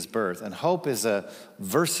Jesus' birth. And hope is a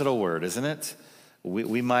versatile word, isn't it?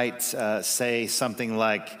 We might say something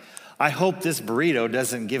like, I hope this burrito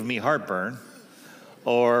doesn't give me heartburn.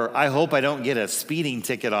 Or I hope I don't get a speeding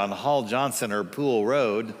ticket on Hall Johnson or Poole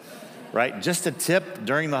Road, right? Just a tip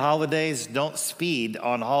during the holidays, don't speed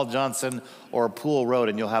on Hall Johnson or Poole Road,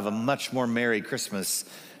 and you'll have a much more Merry Christmas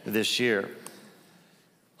this year.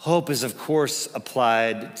 Hope is, of course,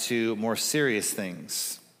 applied to more serious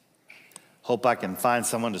things. Hope I can find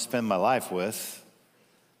someone to spend my life with.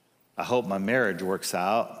 I hope my marriage works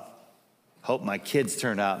out. Hope my kids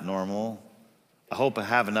turn out normal. I hope I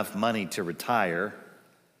have enough money to retire.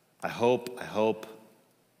 I hope.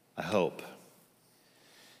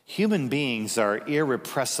 Human beings are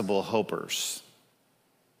irrepressible hopers.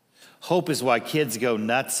 Hope is why kids go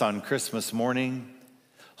nuts on Christmas morning.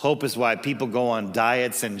 Hope is why people go on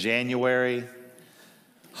diets in January.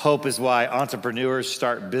 Hope is why entrepreneurs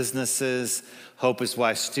start businesses. Hope is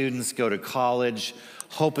why students go to college.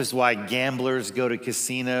 Hope is why gamblers go to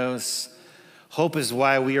casinos. Hope is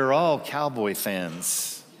why we are all cowboy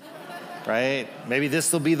fans, right? Maybe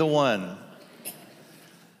this will be the one.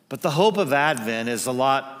 But the hope of Advent is a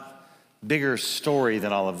lot bigger story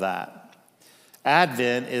than all of that.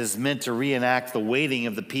 Advent is meant to reenact the waiting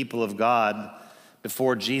of the people of God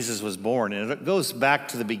before Jesus was born. And it goes back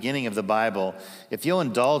to the beginning of the Bible. If you'll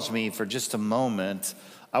indulge me for just a moment,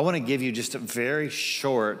 I want to give you just a very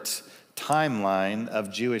short timeline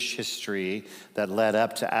of Jewish history that led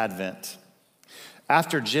up to Advent.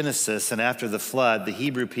 After Genesis and after the flood, the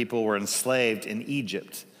Hebrew people were enslaved in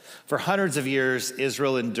Egypt. For hundreds of years,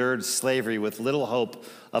 Israel endured slavery with little hope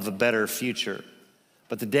of a better future.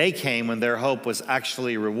 But the day came when their hope was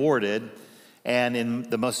actually rewarded. And in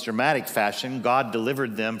the most dramatic fashion, God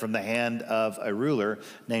delivered them from the hand of a ruler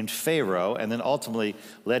named Pharaoh, and then ultimately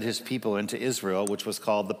led his people into Israel, which was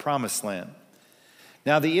called the Promised Land.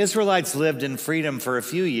 Now, the Israelites lived in freedom for a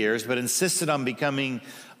few years, but insisted on becoming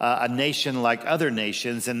a nation like other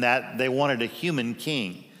nations in that they wanted a human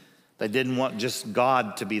king. They didn't want just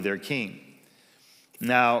God to be their king.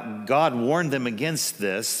 Now, God warned them against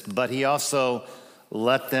this, but he also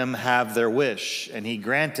let them have their wish, and he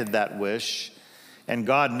granted that wish. And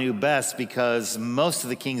God knew best because most of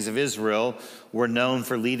the kings of Israel were known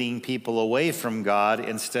for leading people away from God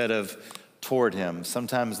instead of toward him.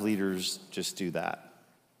 Sometimes leaders just do that.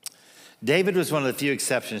 David was one of the few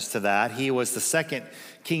exceptions to that. He was the second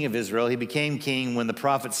king of Israel. He became king when the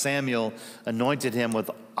prophet Samuel anointed him with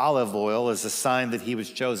olive oil as a sign that he was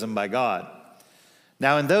chosen by God.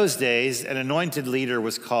 Now, in those days, an anointed leader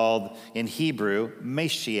was called, in Hebrew,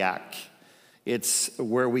 Mashiach. It's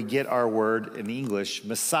where we get our word in English,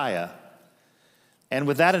 Messiah. And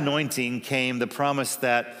with that anointing came the promise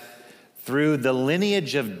that through the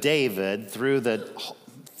lineage of David, through the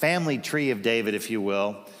family tree of David, if you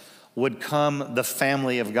will, would come the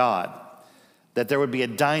family of God. That there would be a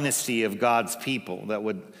dynasty of God's people that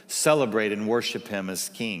would celebrate and worship him as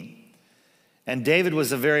king. And David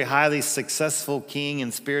was a very highly successful king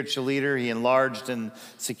and spiritual leader. He enlarged and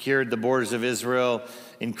secured the borders of Israel,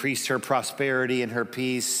 increased her prosperity and her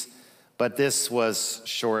peace, but this was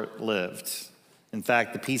short-lived. In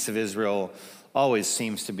fact, the peace of Israel always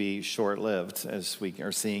seems to be short-lived, as we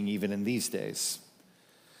are seeing even in these days.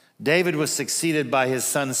 David was succeeded by his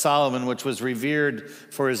son Solomon, which was revered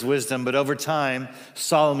for his wisdom, but over time,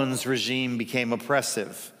 Solomon's regime became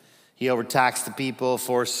oppressive. He overtaxed the people,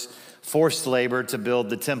 forced labor to build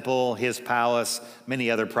the temple, his palace,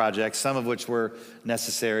 many other projects, some of which were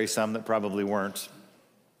necessary, some that probably weren't.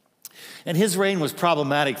 And his reign was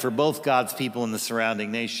problematic for both God's people and the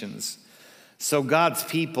surrounding nations. So God's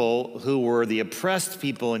people, who were the oppressed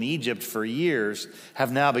people in Egypt for years,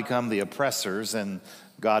 have now become the oppressors, and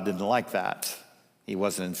God didn't like that. He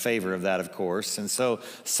wasn't in favor of that, of course. And so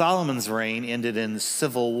Solomon's reign ended in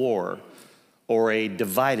civil war, or a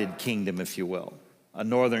divided kingdom, if you will, a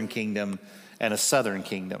northern kingdom and a southern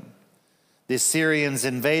kingdom. The Assyrians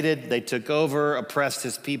invaded, they took over, oppressed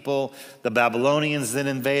his people. The Babylonians then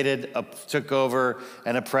invaded, took over,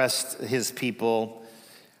 and oppressed his people.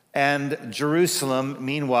 And Jerusalem,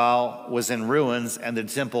 meanwhile, was in ruins, and the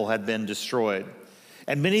temple had been destroyed.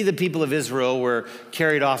 And many of the people of Israel were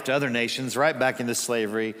carried off to other nations, right back into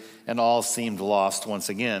slavery, and all seemed lost once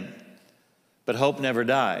again. But hope never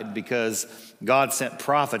died, because God sent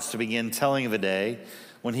prophets to begin telling of a day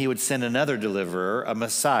when he would send another deliverer, a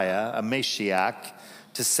Messiah, a Mashiach,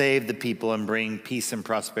 to save the people and bring peace and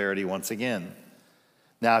prosperity once again.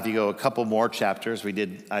 Now, if you go a couple more chapters, we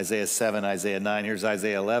did Isaiah 7, Isaiah 9, here's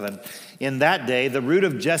Isaiah 11. In that day, the root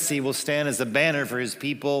of Jesse will stand as a banner for his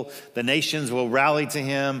people. The nations will rally to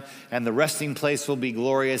him, and the resting place will be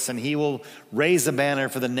glorious, and he will raise a banner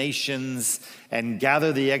for the nations and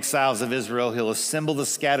gather the exiles of Israel. He'll assemble the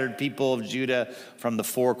scattered people of Judah from the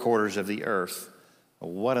four quarters of the earth.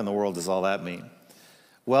 What in the world does all that mean?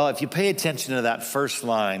 Well, if you pay attention to that first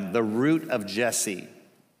line, the root of Jesse,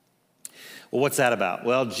 well, what's that about?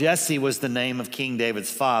 Well, Jesse was the name of King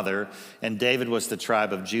David's father, and David was the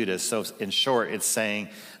tribe of Judah. So in short, it's saying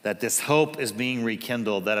that this hope is being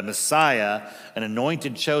rekindled, that a Messiah, an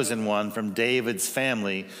anointed chosen one from David's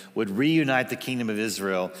family, would reunite the kingdom of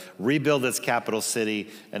Israel, rebuild its capital city,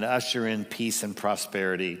 and usher in peace and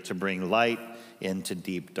prosperity to bring light into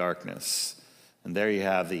deep darkness. And there you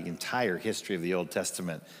have the entire history of the Old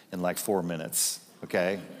Testament in like 4 minutes,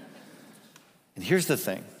 okay? And here's the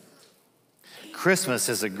thing. Christmas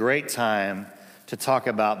is a great time to talk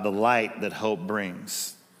about the light that hope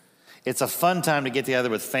brings. It's a fun time to get together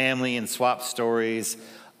with family and swap stories.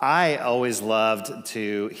 I always loved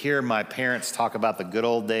to hear my parents talk about the good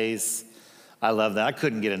old days. I love that. I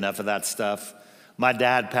couldn't get enough of that stuff. My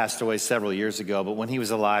dad passed away several years ago, but when he was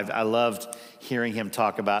alive, I loved hearing him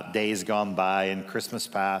talk about days gone by and Christmas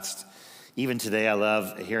past. Even today, I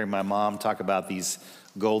love hearing my mom talk about these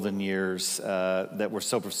golden years that were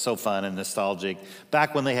so fun and nostalgic.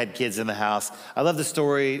 Back when they had kids in the house. I love the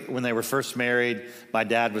story when they were first married. My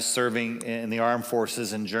dad was serving in the armed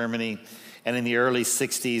forces in Germany. And in the early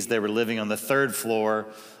 60s, they were living on the third floor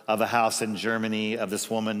of a house in Germany of this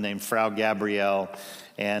woman named Frau Gabrielle.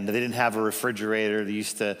 And they didn't have a refrigerator. They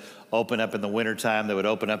used to open up in the wintertime. They would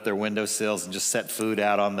open up their windowsills and just set food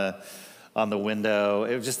out on the window.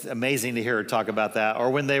 It was just amazing to hear her talk about that.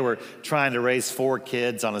 Or when they were trying to raise 4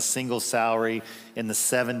 kids on a single salary in the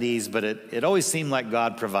 70s, but it always seemed like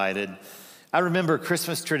God provided. I remember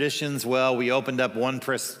Christmas traditions. Well, we opened up one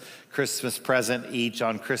Christmas present each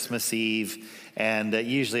on Christmas Eve, and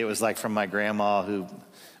usually it was like from my grandma, who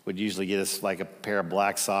would usually get us like a pair of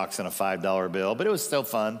black socks and a $5 bill, but it was still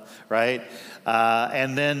fun, right?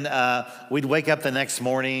 And then we'd wake up the next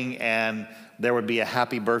morning and there would be a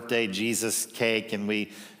happy birthday Jesus cake, and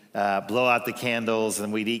we blow out the candles,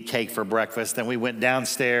 and we'd eat cake for breakfast. Then we went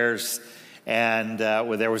downstairs, and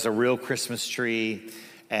where there was a real Christmas tree,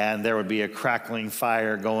 and there would be a crackling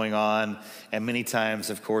fire going on. And many times,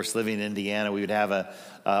 of course, living in Indiana, we would have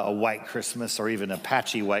a white Christmas, or even a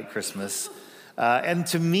patchy white Christmas. And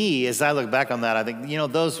to me, as I look back on that, I think,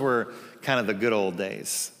 those were kind of the good old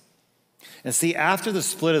days. And see, after the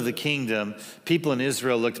split of the kingdom, people in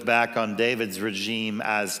Israel looked back on David's regime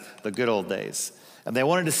as the good old days. And they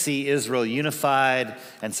wanted to see Israel unified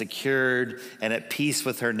and secured and at peace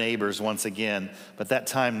with her neighbors once again. But that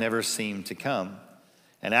time never seemed to come.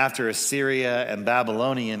 And after Assyria and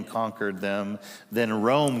Babylonian conquered them, then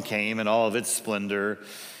Rome came in all of its splendor.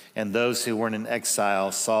 And those who weren't in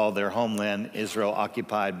exile saw their homeland, Israel,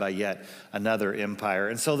 occupied by yet another empire.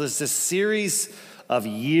 And so there's this series of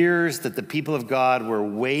years that the people of God were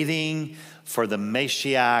waiting for the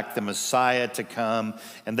Mashiach, the Messiah, to come.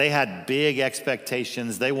 And they had big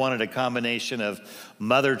expectations. They wanted a combination of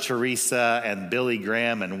Mother Teresa and Billy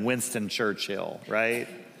Graham and Winston Churchill, right?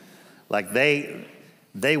 Like they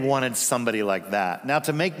wanted somebody like that. Now,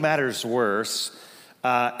 to make matters worse,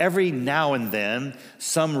 Every now and then,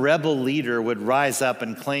 some rebel leader would rise up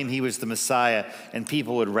and claim he was the Messiah, and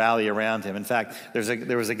people would rally around him. In fact,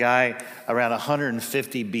 there was a guy around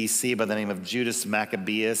 150 BC by the name of Judas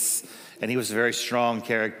Maccabeus, and he was a very strong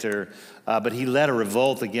character, but he led a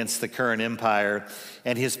revolt against the current empire,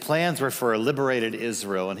 and his plans were for a liberated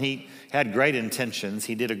Israel, and he had great intentions.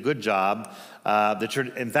 He did a good job.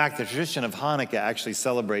 In fact, the tradition of Hanukkah actually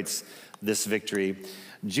celebrates this victory.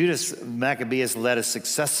 Judas Maccabeus led a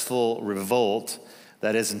successful revolt,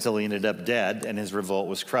 that is, until he ended up dead, and his revolt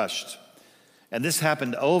was crushed. And this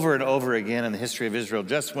happened over and over again in the history of Israel,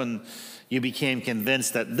 just when you became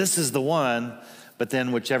convinced that this is the one, but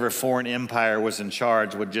then whichever foreign empire was in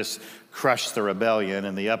charge would just crush the rebellion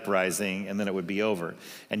and the uprising, and then it would be over.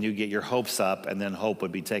 And you get your hopes up, and then hope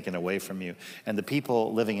would be taken away from you. And the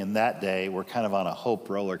people living in that day were kind of on a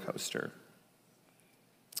hope roller coaster.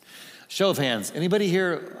 Show of hands. Anybody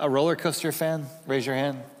here a roller coaster fan? Raise your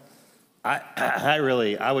hand.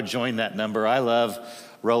 I would join that number. I love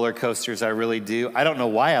roller coasters. I really do. I don't know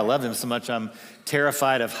why I love them so much. I'm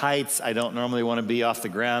terrified of heights. I don't normally want to be off the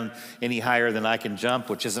ground any higher than I can jump,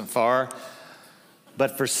 which isn't far.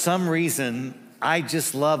 But for some reason, I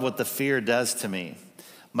just love what the fear does to me.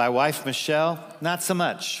 My wife, Michelle, not so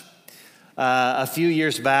much. A few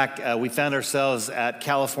years back, we found ourselves at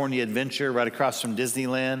California Adventure right across from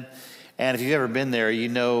Disneyland. And if you've ever been there, you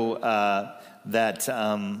know that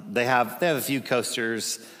they have a few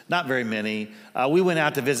coasters, not very many. We went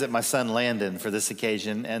out to visit my son Landon for this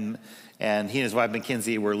occasion, and he and his wife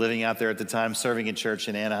Mackenzie were living out there at the time, serving in church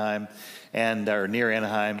in Anaheim, or near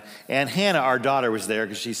Anaheim. And Hannah, our daughter, was there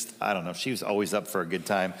because she was always up for a good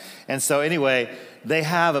time. And so anyway, they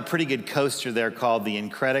have a pretty good coaster there called the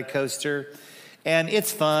Incredicoaster. And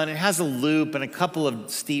it's fun. It has a loop and a couple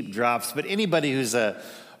of steep drops, but anybody who's a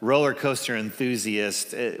roller coaster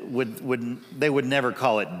enthusiast would never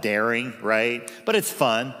call it daring, right? But it's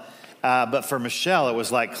fun. But for Michelle, it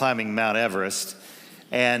was like climbing Mount Everest.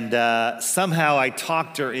 And somehow I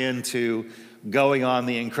talked her into going on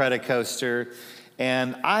the Incredicoaster.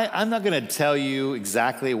 And I'm not going to tell you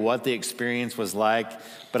exactly what the experience was like,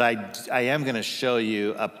 but I am going to show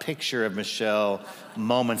you a picture of Michelle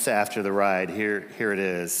moments after the ride. Here it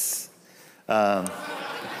is.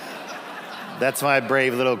 That's my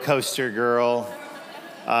brave little coaster girl.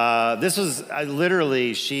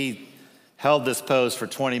 She held this pose for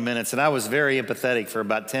 20 minutes, and I was very empathetic for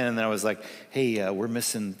about 10, and then I was like, hey, we're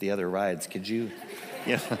missing the other rides. Could you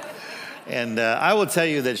know? And I will tell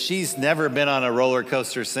you that she's never been on a roller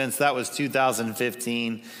coaster since. That was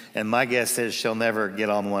 2015, and my guess is she'll never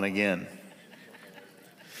get on one again.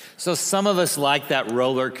 So some of us like that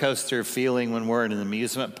roller coaster feeling when we're in an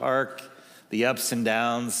amusement park, the ups and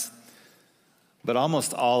downs. But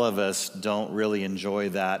almost all of us don't really enjoy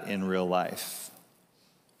that in real life.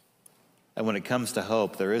 And when it comes to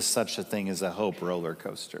hope, there is such a thing as a hope roller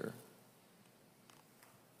coaster.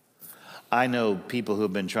 I know people who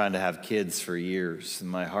have been trying to have kids for years, and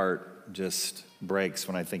my heart just breaks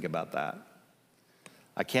when I think about that.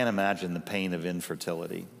 I can't imagine the pain of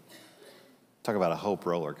infertility. Talk about a hope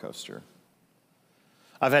roller coaster.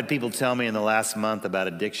 I've had people tell me in the last month about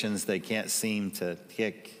addictions they can't seem to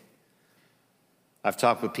kick. I've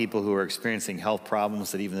talked with people who are experiencing health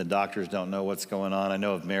problems that even the doctors don't know what's going on. I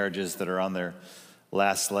know of marriages that are on their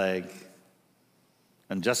last leg.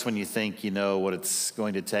 And just when you think you know what it's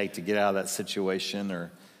going to take to get out of that situation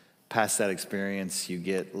or past that experience, you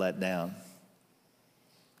get let down.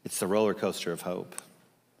 It's the roller coaster of hope.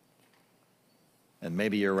 And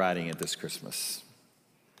maybe you're riding it this Christmas.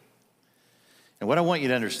 And what I want you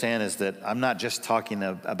to understand is that I'm not just talking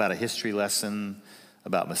about a history lesson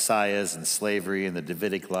about messiahs and slavery and the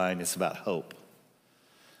Davidic line. It's about hope.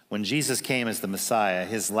 When Jesus came as the Messiah,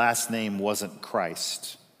 his last name wasn't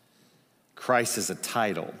Christ. Christ is a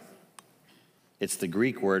title. It's the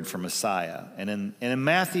Greek word for Messiah. And in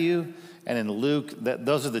Matthew and in Luke,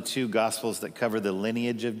 those are the two gospels that cover the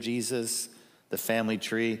lineage of Jesus, the family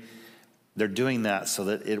tree. They're doing that so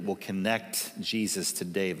that it will connect Jesus to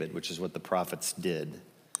David, which is what the prophets did.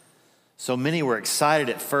 So many were excited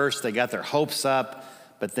at first. They got their hopes up,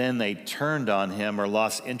 but then they turned on him or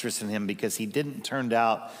lost interest in him because he didn't turn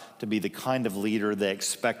out to be the kind of leader they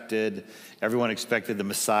expected. Everyone expected the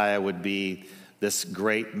Messiah would be this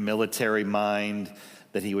great military mind,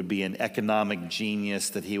 that he would be an economic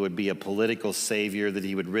genius, that he would be a political savior, that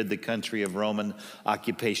he would rid the country of Roman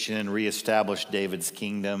occupation and reestablish David's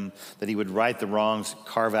kingdom, that he would right the wrongs,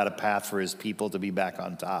 carve out a path for his people to be back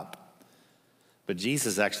on top. But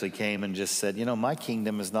Jesus actually came and just said, my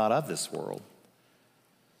kingdom is not of this world.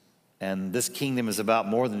 And this kingdom is about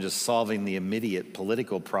more than just solving the immediate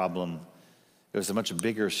political problem It was a much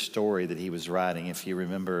bigger story that he was writing. If you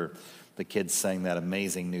remember, the kids sang that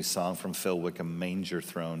amazing new song from Phil Wickham, Manger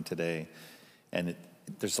Throne, today. And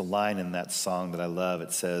there's a line in that song that I love.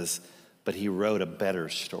 It says, but he wrote a better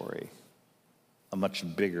story, a much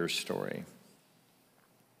bigger story.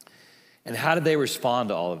 And how did they respond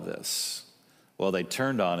to all of this? Well, they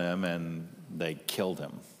turned on him and they killed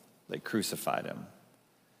him. They crucified him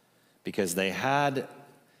because they had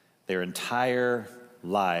their entire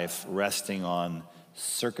life resting on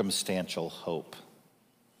circumstantial hope.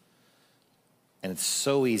 And it's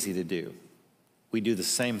so easy to do. We do the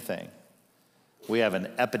same thing. We have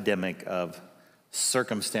an epidemic of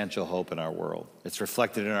circumstantial hope in our world. It's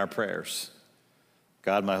reflected in our prayers.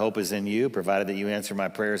 God, my hope is in you, provided that you answer my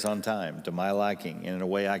prayers on time, to my liking, and in a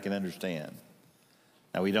way I can understand.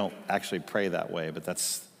 Now, we don't actually pray that way, but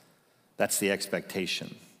that's the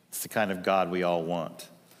expectation. It's the kind of God we all want.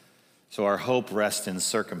 So our hope rests in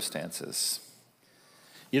circumstances.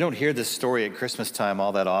 You don't hear this story at Christmas time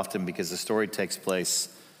all that often because the story takes place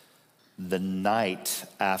the night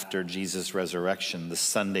after Jesus' resurrection, the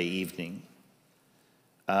Sunday evening.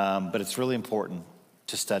 But it's really important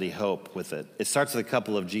to study hope with it. It starts with a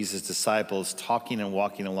couple of Jesus' disciples talking and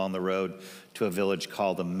walking along the road to a village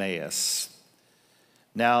called Emmaus.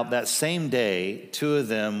 Now, that same day, two of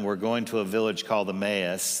them were going to a village called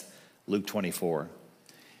Emmaus, Luke 24,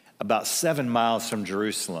 about 7 miles from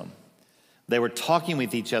Jerusalem. They were talking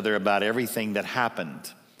with each other about everything that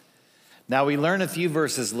happened. Now, we learn a few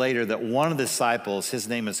verses later that one of the disciples, his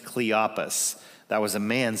name is Cleopas. That was a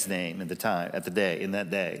man's name in that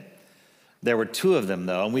day. There were two of them,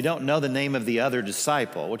 though, and we don't know the name of the other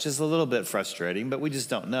disciple, which is a little bit frustrating, but we just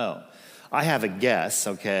don't know. I have a guess,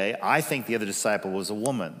 okay? I think the other disciple was a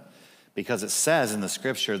woman because it says in the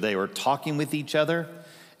scripture they were talking with each other,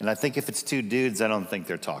 and I think if it's two dudes, I don't think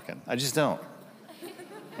they're talking. I just don't.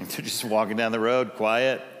 And they're just walking down the road,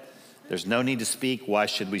 quiet. There's no need to speak. Why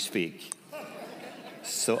should we speak?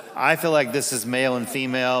 So I feel like this is male and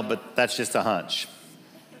female, but that's just a hunch.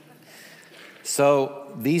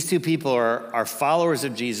 So these two people are followers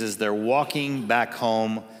of Jesus. They're walking back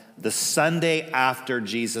home the Sunday after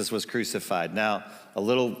Jesus was crucified. Now, a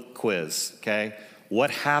little quiz, okay?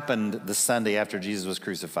 What happened the Sunday after Jesus was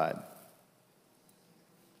crucified?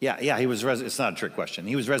 Yeah, he was it's not a trick question.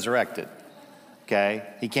 He was resurrected, okay?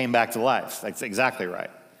 He came back to life. That's exactly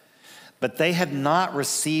right. But they had not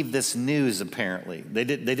received this news, apparently. They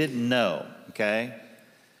didn't know, okay?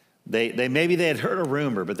 Maybe they had heard a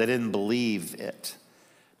rumor, but they didn't believe it.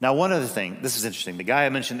 Now, one other thing, this is interesting. The guy I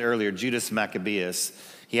mentioned earlier, Judas Maccabeus,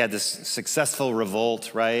 he had this successful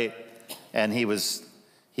revolt, right? And he was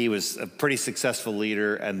a pretty successful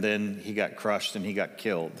leader, and then he got crushed and he got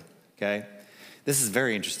killed, okay? This is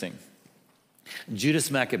very interesting. Judas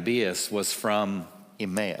Maccabeus was from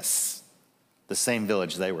Emmaus, the same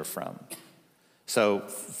village they were from. So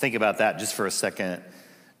think about that just for a second.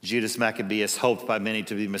 Judas Maccabeus, hoped by many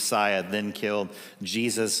to be Messiah, then killed.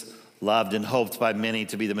 Jesus, loved and hoped by many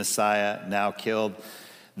to be the Messiah, now killed.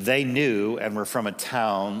 They knew and were from a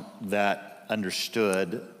town that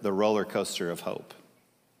understood the roller coaster of hope.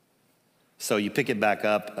 So you pick it back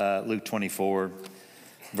up, Luke 24,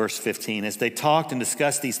 verse 15. As they talked and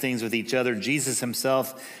discussed these things with each other, Jesus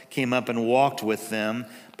himself came up and walked with them,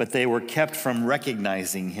 but they were kept from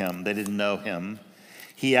recognizing him. They didn't know him.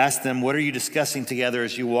 He asked them, "What are you discussing together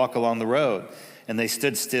as you walk along the road?" And they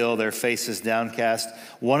stood still, their faces downcast.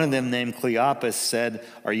 One of them, named Cleopas, said,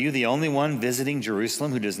 "Are you the only one visiting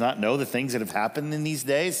Jerusalem who does not know the things that have happened in these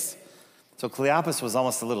days?" So Cleopas was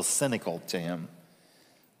almost a little cynical to him.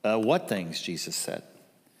 What things, Jesus said.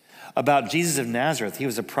 About Jesus of Nazareth, he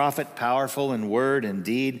was a prophet, powerful in word and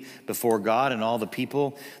deed before God and all the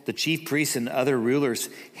people. The chief priests and other rulers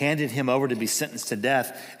handed him over to be sentenced to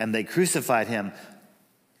death, and they crucified him.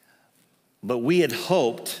 But we had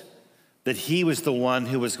hoped that he was the one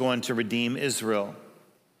who was going to redeem Israel.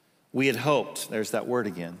 We had hoped, there's that word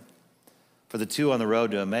again. For the two on the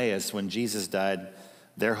road to Emmaus, when Jesus died,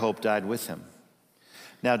 their hope died with him.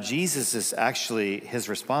 Now, his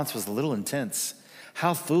response was a little intense.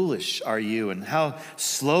 How foolish are you, and how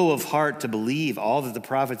slow of heart to believe all that the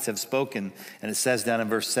prophets have spoken. And it says down in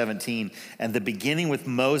verse 17, and the beginning with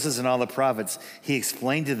Moses and all the prophets, he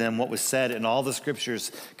explained to them what was said in all the scriptures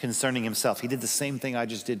concerning himself. He did the same thing I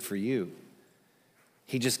just did for you.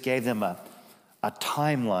 He just gave them a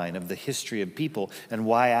timeline of the history of people and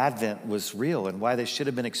why Advent was real and why they should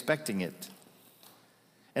have been expecting it.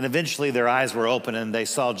 And eventually their eyes were open and they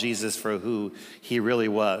saw Jesus for who he really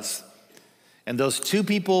was. And those two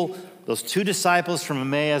disciples from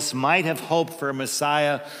Emmaus might have hoped for a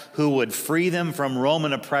Messiah who would free them from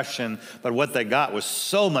Roman oppression, but what they got was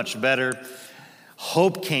so much better.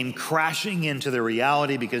 Hope came crashing into their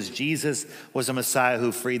reality because Jesus was a Messiah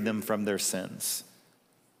who freed them from their sins.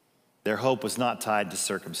 Their hope was not tied to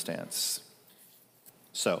circumstance.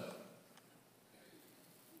 So,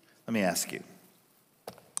 let me ask you,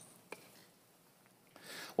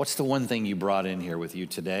 what's the one thing you brought in here with you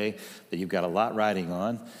today that you've got a lot riding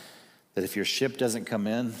on, that if your ship doesn't come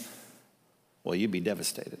in, well, you'd be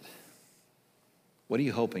devastated? What are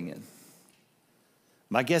you hoping in?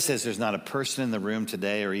 My guess is there's not a person in the room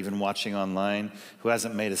today or even watching online who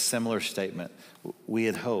hasn't made a similar statement. We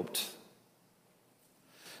had hoped.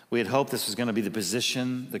 We had hoped this was going to be the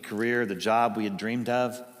position, the career, the job we had dreamed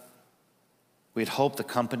of. We had hoped the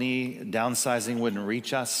company downsizing wouldn't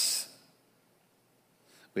reach us.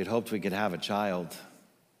 We had hoped we could have a child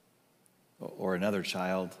or another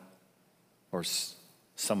child or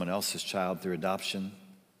someone else's child through adoption.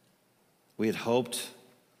 We had hoped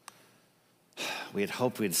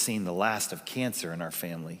we'd seen the last of cancer in our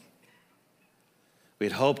family. We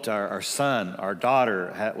had hoped our son, our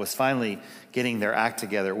daughter was finally getting their act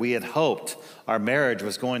together. We had hoped our marriage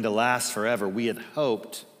was going to last forever. We had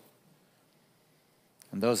hoped.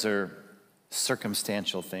 And those are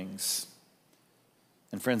circumstantial things.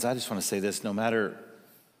 And friends, I just want to say this, no matter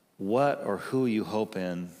what or who you hope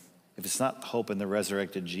in, if it's not hope in the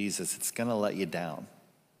resurrected Jesus, it's going to let you down.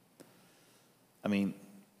 I mean,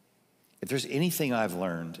 if there's anything I've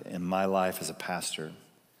learned in my life as a pastor,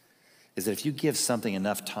 is that if you give something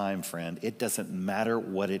enough time, friend, it doesn't matter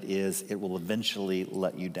what it is, it will eventually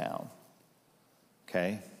let you down.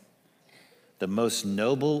 Okay? The most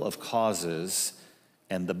noble of causes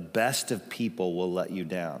and the best of people will let you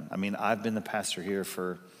down. I mean, I've been the pastor here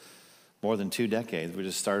for more than 2 decades. We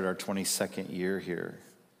just started our 22nd year here.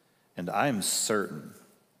 And I'm certain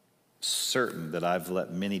that I've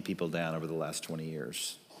let many people down over the last 20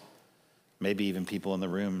 years. Maybe even people in the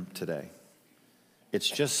room today. It's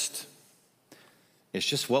just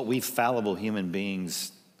what we fallible human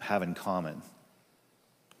beings have in common.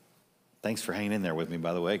 Thanks for hanging in there with me,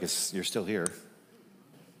 by the way, because you're still here.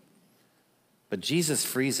 But Jesus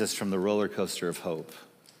frees us from the roller coaster of hope,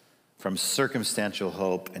 from circumstantial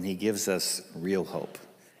hope, and he gives us real hope,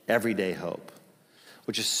 everyday hope,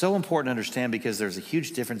 which is so important to understand because there's a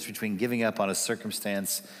huge difference between giving up on a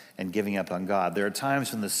circumstance and giving up on God. There are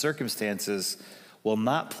times when the circumstances will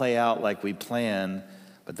not play out like we plan,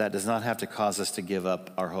 but that does not have to cause us to give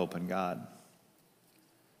up our hope in God.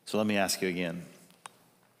 So let me ask you again,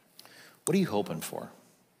 what are you hoping for?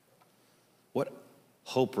 What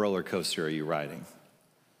hope roller coaster are you riding?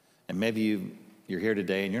 And maybe you're here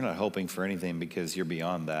today and you're not hoping for anything because you're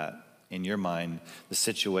beyond that. In your mind, the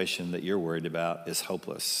situation that you're worried about is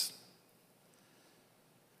hopeless.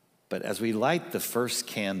 But as we light the first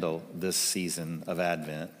candle this season of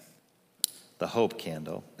Advent, the hope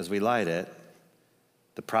candle, as we light it,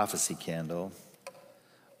 the prophecy candle,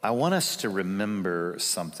 I want us to remember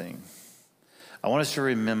something. I want us to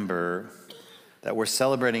remember that we're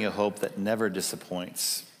celebrating a hope that never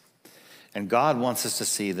disappoints. And God wants us to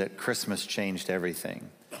see that Christmas changed everything.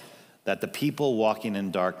 That the people walking in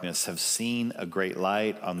darkness have seen a great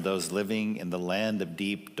light. On those living in the land of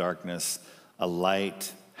deep darkness, a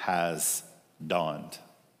light has dawned.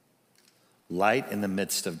 Light in the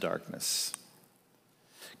midst of darkness.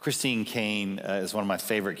 Christine Kane is one of my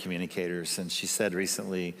favorite communicators, and she said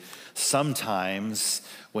recently, sometimes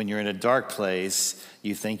when you're in a dark place,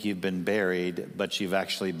 you think you've been buried, but you've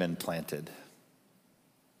actually been planted.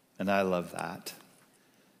 And I love that.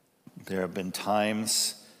 There have been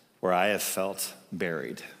times where I have felt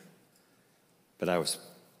buried, but I was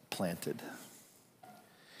planted.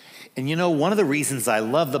 And you know, one of the reasons I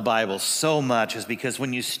love the Bible so much is because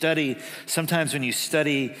sometimes when you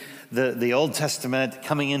study the Old Testament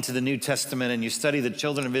coming into the New Testament and you study the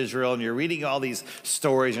children of Israel and you're reading all these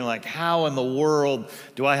stories, and you're like, how in the world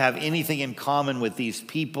do I have anything in common with these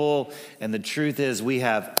people? And the truth is we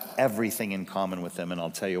have everything in common with them, and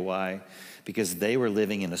I'll tell you why. Because they were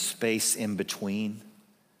living in a space in between.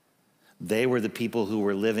 They were the people who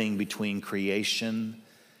were living between creation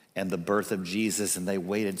and the birth of Jesus, and they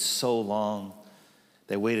waited so long.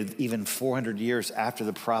 They waited even 400 years after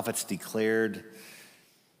the prophets declared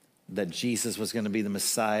that Jesus was going to be the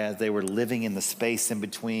Messiah. They were living in the space in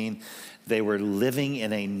between. They were living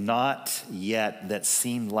in a not yet that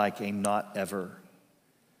seemed like a not ever.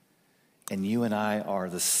 And you and I are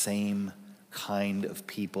the same kind of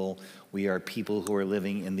people. We are people who are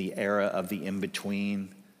living in the era of the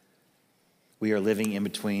in-between. We are living in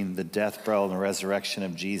between the death, burial, and the resurrection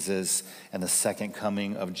of Jesus and the second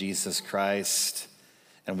coming of Jesus Christ.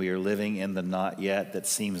 And we are living in the not yet that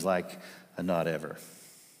seems like a not ever.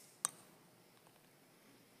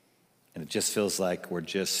 And And it just feels like we're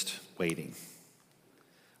just waiting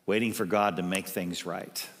for God to make things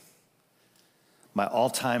right. My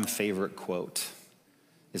all-time favorite quote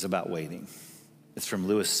is about waiting. It's from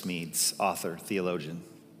Lewis Smedes, author, theologian.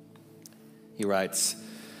 He writes,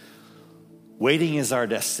 "Waiting is our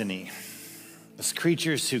destiny. As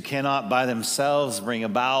creatures who cannot by themselves bring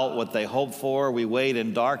about what they hope for, we wait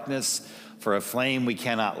in darkness for a flame we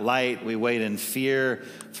cannot light. We wait in fear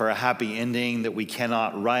for a happy ending that we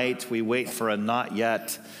cannot write. We wait for a not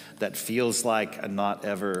yet that feels like a not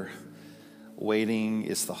ever. Waiting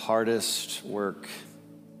is the hardest work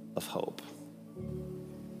of hope."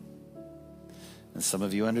 And some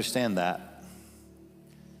of you understand that.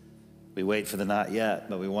 We wait for the not yet,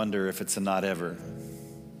 but we wonder if it's a not ever.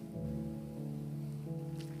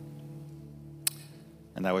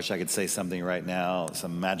 And I wish I could say something right now,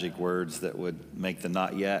 some magic words that would make the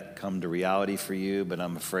not yet come to reality for you, but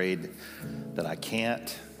I'm afraid that I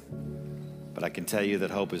can't. But I can tell you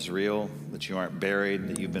that hope is real, that you aren't buried,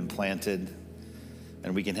 that you've been planted,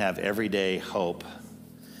 and we can have everyday hope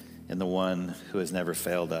in the one who has never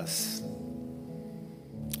failed us.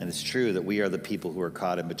 And it's true that we are the people who are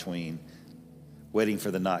caught in between, waiting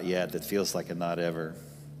for the not yet that feels like a not ever.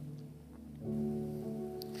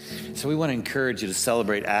 So we want to encourage you to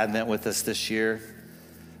celebrate Advent with us this year.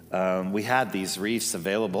 We had these wreaths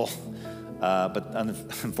available, but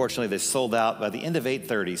unfortunately they sold out by the end of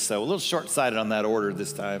 8:30, so a little short-sighted on that order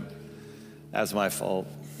this time. That was my fault.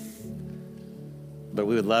 But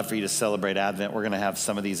we would love for you to celebrate Advent. We're going to have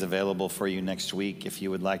some of these available for you next week if you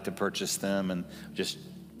would like to purchase them, and just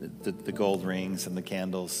the gold rings and the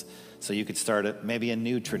candles, so you could start maybe a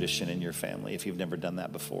new tradition in your family if you've never done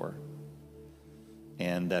that before.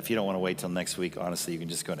 And if you don't want to wait till next week, honestly, you can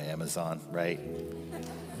just go to Amazon, right?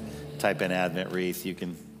 Type in Advent wreath.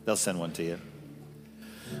 They'll send one to you.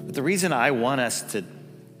 But the reason I want us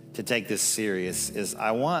to take this serious is I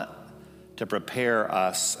want to prepare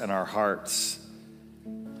us and our hearts,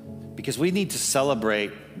 because we need to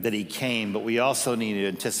celebrate that he came, but we also need to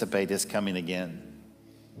anticipate his coming again.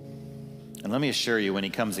 And let me assure you, when he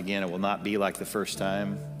comes again, it will not be like the first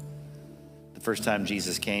time. The first time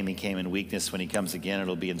Jesus came, he came in weakness. When he comes again,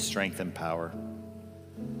 it'll be in strength and power.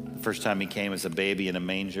 The first time he came as a baby in a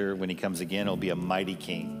manger. When he comes again, it'll be a mighty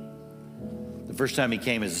king. The first time he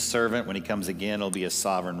came as a servant. When he comes again, it'll be a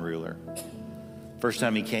sovereign ruler. First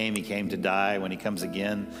time he came to die. When he comes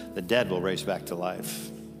again, the dead will raise back to life.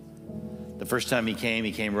 The first time he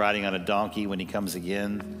came riding on a donkey. When he comes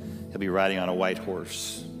again, he'll be riding on a white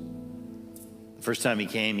horse. The first time he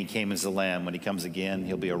came as a lamb. When he comes again,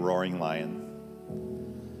 he'll be a roaring lion.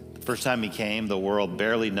 The first time he came, the world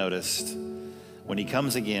barely noticed. When he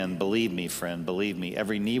comes again, believe me, friend, believe me,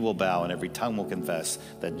 every knee will bow and every tongue will confess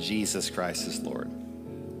that Jesus Christ is Lord.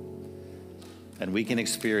 And we can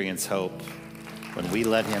experience hope when we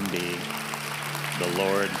let him be the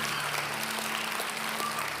Lord.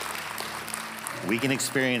 We can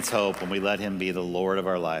experience hope when we let him be the Lord of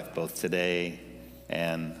our life, both today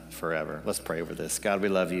and forever. Let's pray over this. God, we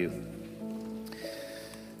love you.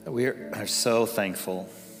 We are so thankful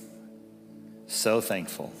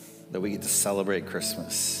that we get to celebrate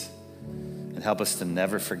Christmas, and help us to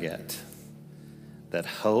never forget that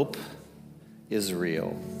hope is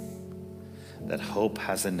real, that hope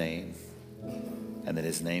has a name, and that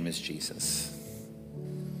his name is Jesus.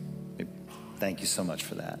 We thank you so much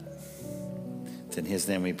for that. It's in his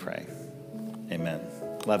name we pray. Amen.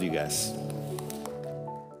 Love you guys.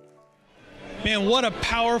 Man, what a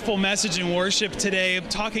powerful message in worship today,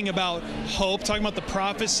 talking about hope, talking about the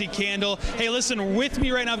prophecy candle. Hey, listen, with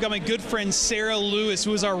me right now, I've got my good friend Sarah Lewis,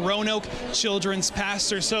 who is our Roanoke children's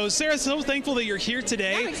pastor. So, Sarah, so thankful that you're here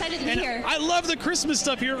today. I'm excited to be here. I love the Christmas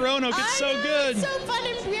stuff here at Roanoke. It's so good. It's so fun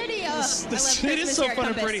and pretty. It is so fun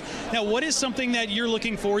and pretty. Now, what is something that you're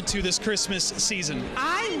looking forward to this Christmas season?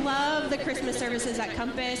 I love the Christmas services at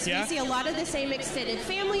Compass. Yeah? We see a lot of the same extended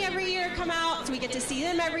family every year come out, so we get to see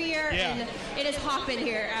them every year. Yeah. And it is hopping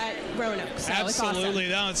here at Roanoke, so Absolutely.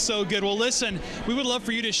 it's awesome. No, it's so good. Well, listen, we would love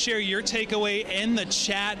for you to share your takeaway in the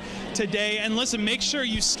chat today. And listen, make sure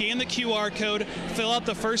you scan the QR code, fill out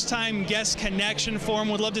the first-time guest connection form.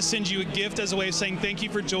 We'd love to send you a gift as a way of saying thank you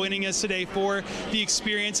for joining us today for the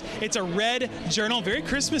experience. It's a red journal, very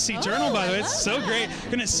Christmassy journal, by the way. It's so great. I'm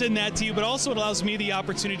going to send that to you, but also it allows me the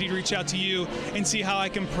opportunity opportunity to reach out to you and see how I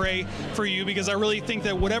can pray for you, because I really think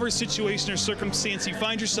that whatever situation or circumstance you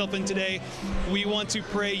find yourself in today, we want to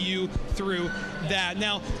pray you through that.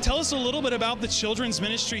 Now, tell us a little bit about the children's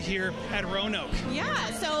ministry here at Roanoke. Yeah,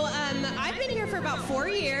 so I've been here for about 4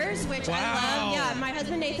 years, which I love. Yeah, my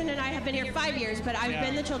husband Nathan and I have been here 5 years, but I've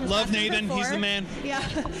been the children's Love pastor Nathan, for 4. he's the man. Yeah,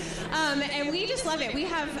 and we just love it. We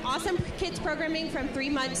have awesome kids programming from 3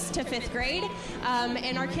 months to 5th grade,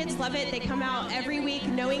 and our kids love it. They come out every week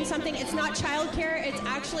knowing something. It's not childcare; it's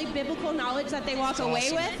actually biblical knowledge that they walk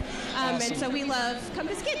away with, and so we love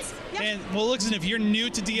Compass Kids. Yep. And well, listen, if you're new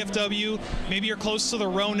to DFW, maybe you're close to the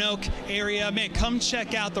Roanoke area, man, come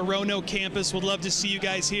check out the Roanoke campus. We'd love to see you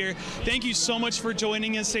guys here. Thank you so much for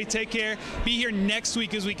joining us. Take care. Be here next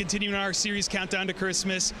week as we continue our series Countdown to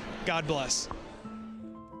Christmas. God bless.